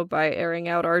this show by airing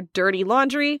out our dirty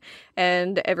laundry,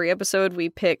 and every episode we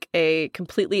pick a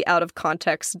completely out of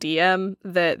context DM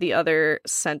that the other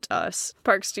sent us.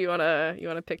 Parks, do you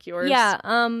wanna pick yours?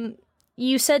 Yeah,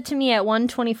 you said to me at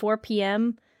 1:24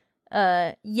 p.m.,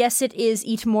 Yes, it is.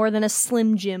 Eat more than a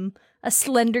Slim Jim. A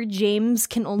Slender James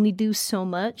can only do so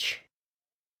much.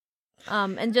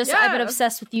 And just, I've been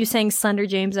obsessed with you saying Slender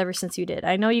James ever since you did.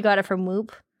 I know you got it from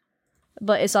Whoop,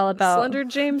 but it's all about... Slender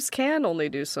James can only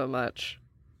do so much.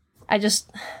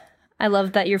 I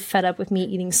love that you're fed up with me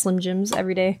eating Slim Jims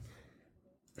every day.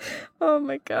 Oh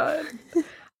my god.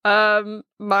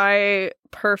 My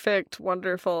perfect,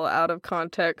 wonderful, out of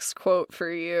context quote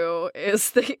for you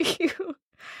is that you,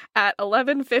 at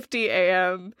 11:50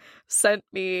 a.m., sent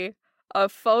me a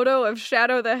photo of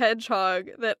Shadow the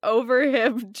Hedgehog that over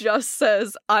him just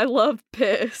says, "I love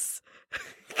piss."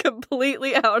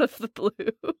 Completely out of the blue.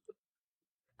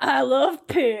 I love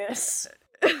piss.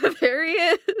 There he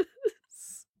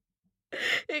is.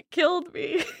 It killed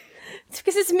me. It's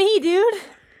because it's me, dude.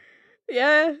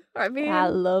 Yeah, I mean, I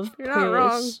love you're piss. not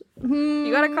wrong.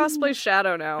 You gotta cosplay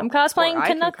Shadow now. I'm cosplaying or I to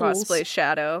can Knuckles. cosplay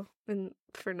Shadow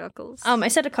for Knuckles. I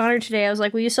said to Connor today, I was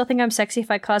like, will you still think I'm sexy if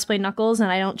I cosplay Knuckles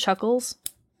and I don't chuckles?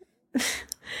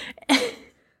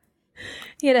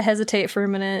 He had to hesitate for a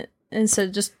minute and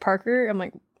said just Parker. I'm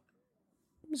like,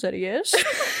 is that a yes?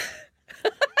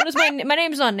 What is my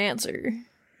name's not an answer.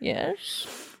 Yes.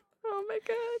 Oh my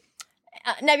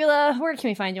god. Nebula, where can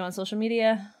we find you on social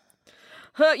media?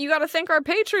 You gotta thank our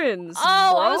patrons.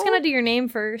 Oh, bro. I was gonna do your name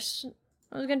first.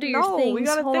 I was gonna do your things. We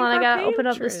gotta Hold thank on, I our gotta open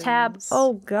up this tab. patrons.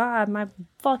 Oh god, my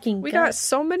fucking We gut. got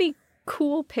so many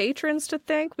cool patrons to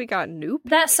thank. We got new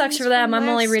patrons. That sucks for them. from I'm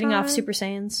only last reading off time. Super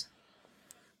Saiyans.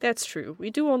 That's true. We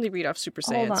do only read off Super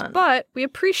Hold Saiyans, on. but we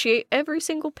appreciate every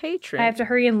single patron. I have to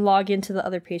hurry and log into the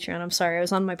other Patreon. I'm sorry, I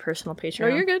was on my personal Patreon. No,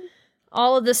 you're good.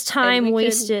 All of this time we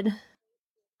wasted.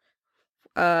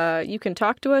 You can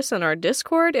talk to us on our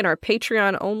Discord in our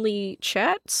Patreon only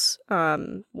chats.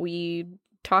 We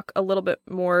talk a little bit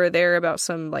more there about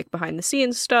some like behind the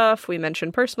scenes stuff. We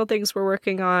mention personal things we're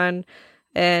working on,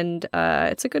 and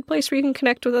it's a good place where you can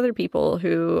connect with other people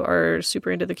who are super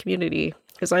into the community.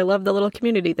 Because I love the little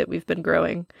community that we've been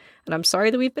growing, and I'm sorry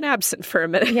that we've been absent for a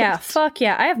minute. Yeah, fuck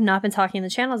yeah. I have not been talking in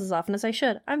the channels as often as I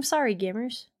should. I'm sorry,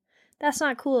 gamers. That's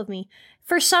not cool of me.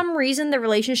 For some reason, the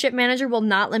relationship manager will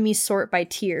not let me sort by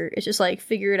tier. It's just like,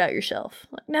 figure it out yourself.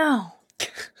 Like, no.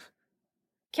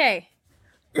 Okay.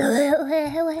 Our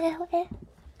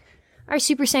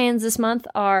Super Saiyans this month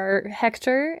are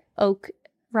Hector, Oak,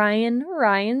 Ryan,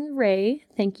 Ray.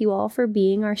 Thank you all for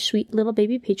being our sweet little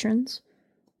baby patrons.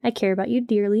 I care about you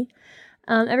dearly.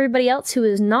 Everybody else who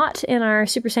is not in our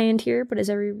Super Saiyan tier, but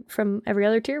is from every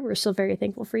other tier, we're still very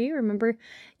thankful for you. Remember,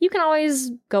 you can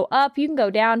always go up, you can go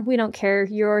down. We don't care.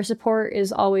 Your support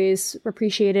is always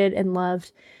appreciated and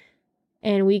loved,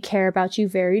 and we care about you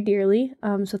very dearly.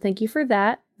 So thank you for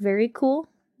that. Very cool.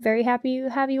 Very happy to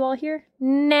have you all here.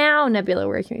 Now, Nebula,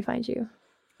 where can we find you?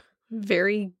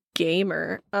 Very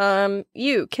gamer.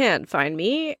 You can find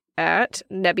me at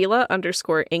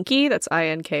Nebula_Inky, that's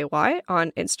INKY,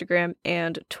 on Instagram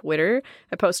and Twitter.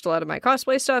 I post a lot of my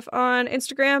cosplay stuff on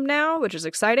Instagram now, which is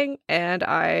exciting, and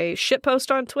I shitpost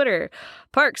on Twitter.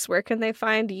 Parks, where can they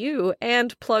find you?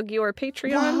 And plug your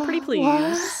Patreon, pretty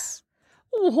please.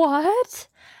 What?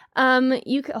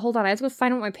 Hold on, I have to go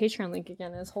find out what my Patreon link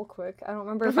again is. Hold quick. I don't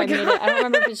remember if I made it. I don't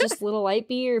remember if it's just Little Light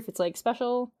Bee or if it's like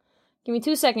special. Give me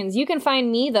 2 seconds. You can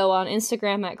find me, though, on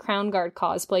Instagram at CrownGuard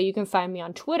Cosplay. You can find me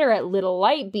on Twitter at Little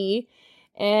Light Bee.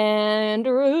 And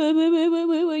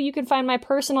you can find my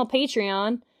personal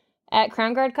Patreon at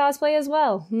CrownGuard Cosplay as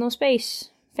well. No space.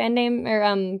 Fandom, or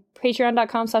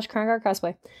patreon.com/CrownGuard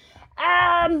Cosplay.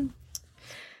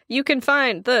 You can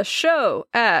find the show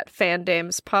at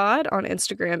FandamesPod on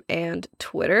Instagram and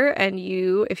Twitter. And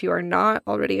you, if you are not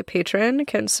already a patron,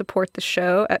 can support the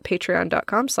show at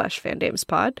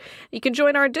patreon.com/FandamesPod. You can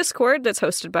join our Discord that's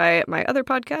hosted by my other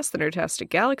podcast, The Nerdtastic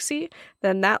Galaxy.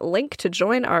 Then that link to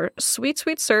join our sweet,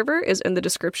 sweet server is in the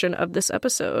description of this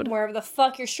episode. Wherever the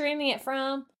fuck you're streaming it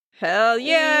from. Hell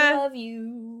yeah! We love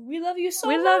you. We love you so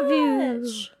we much. love you.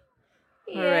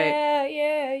 All right.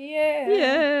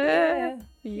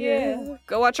 Yeah.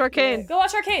 Go watch Arcane. Go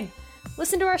watch Arcane.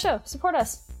 Listen to our show. Support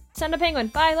us. Send a penguin.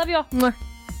 Bye. Love you all. Mwah.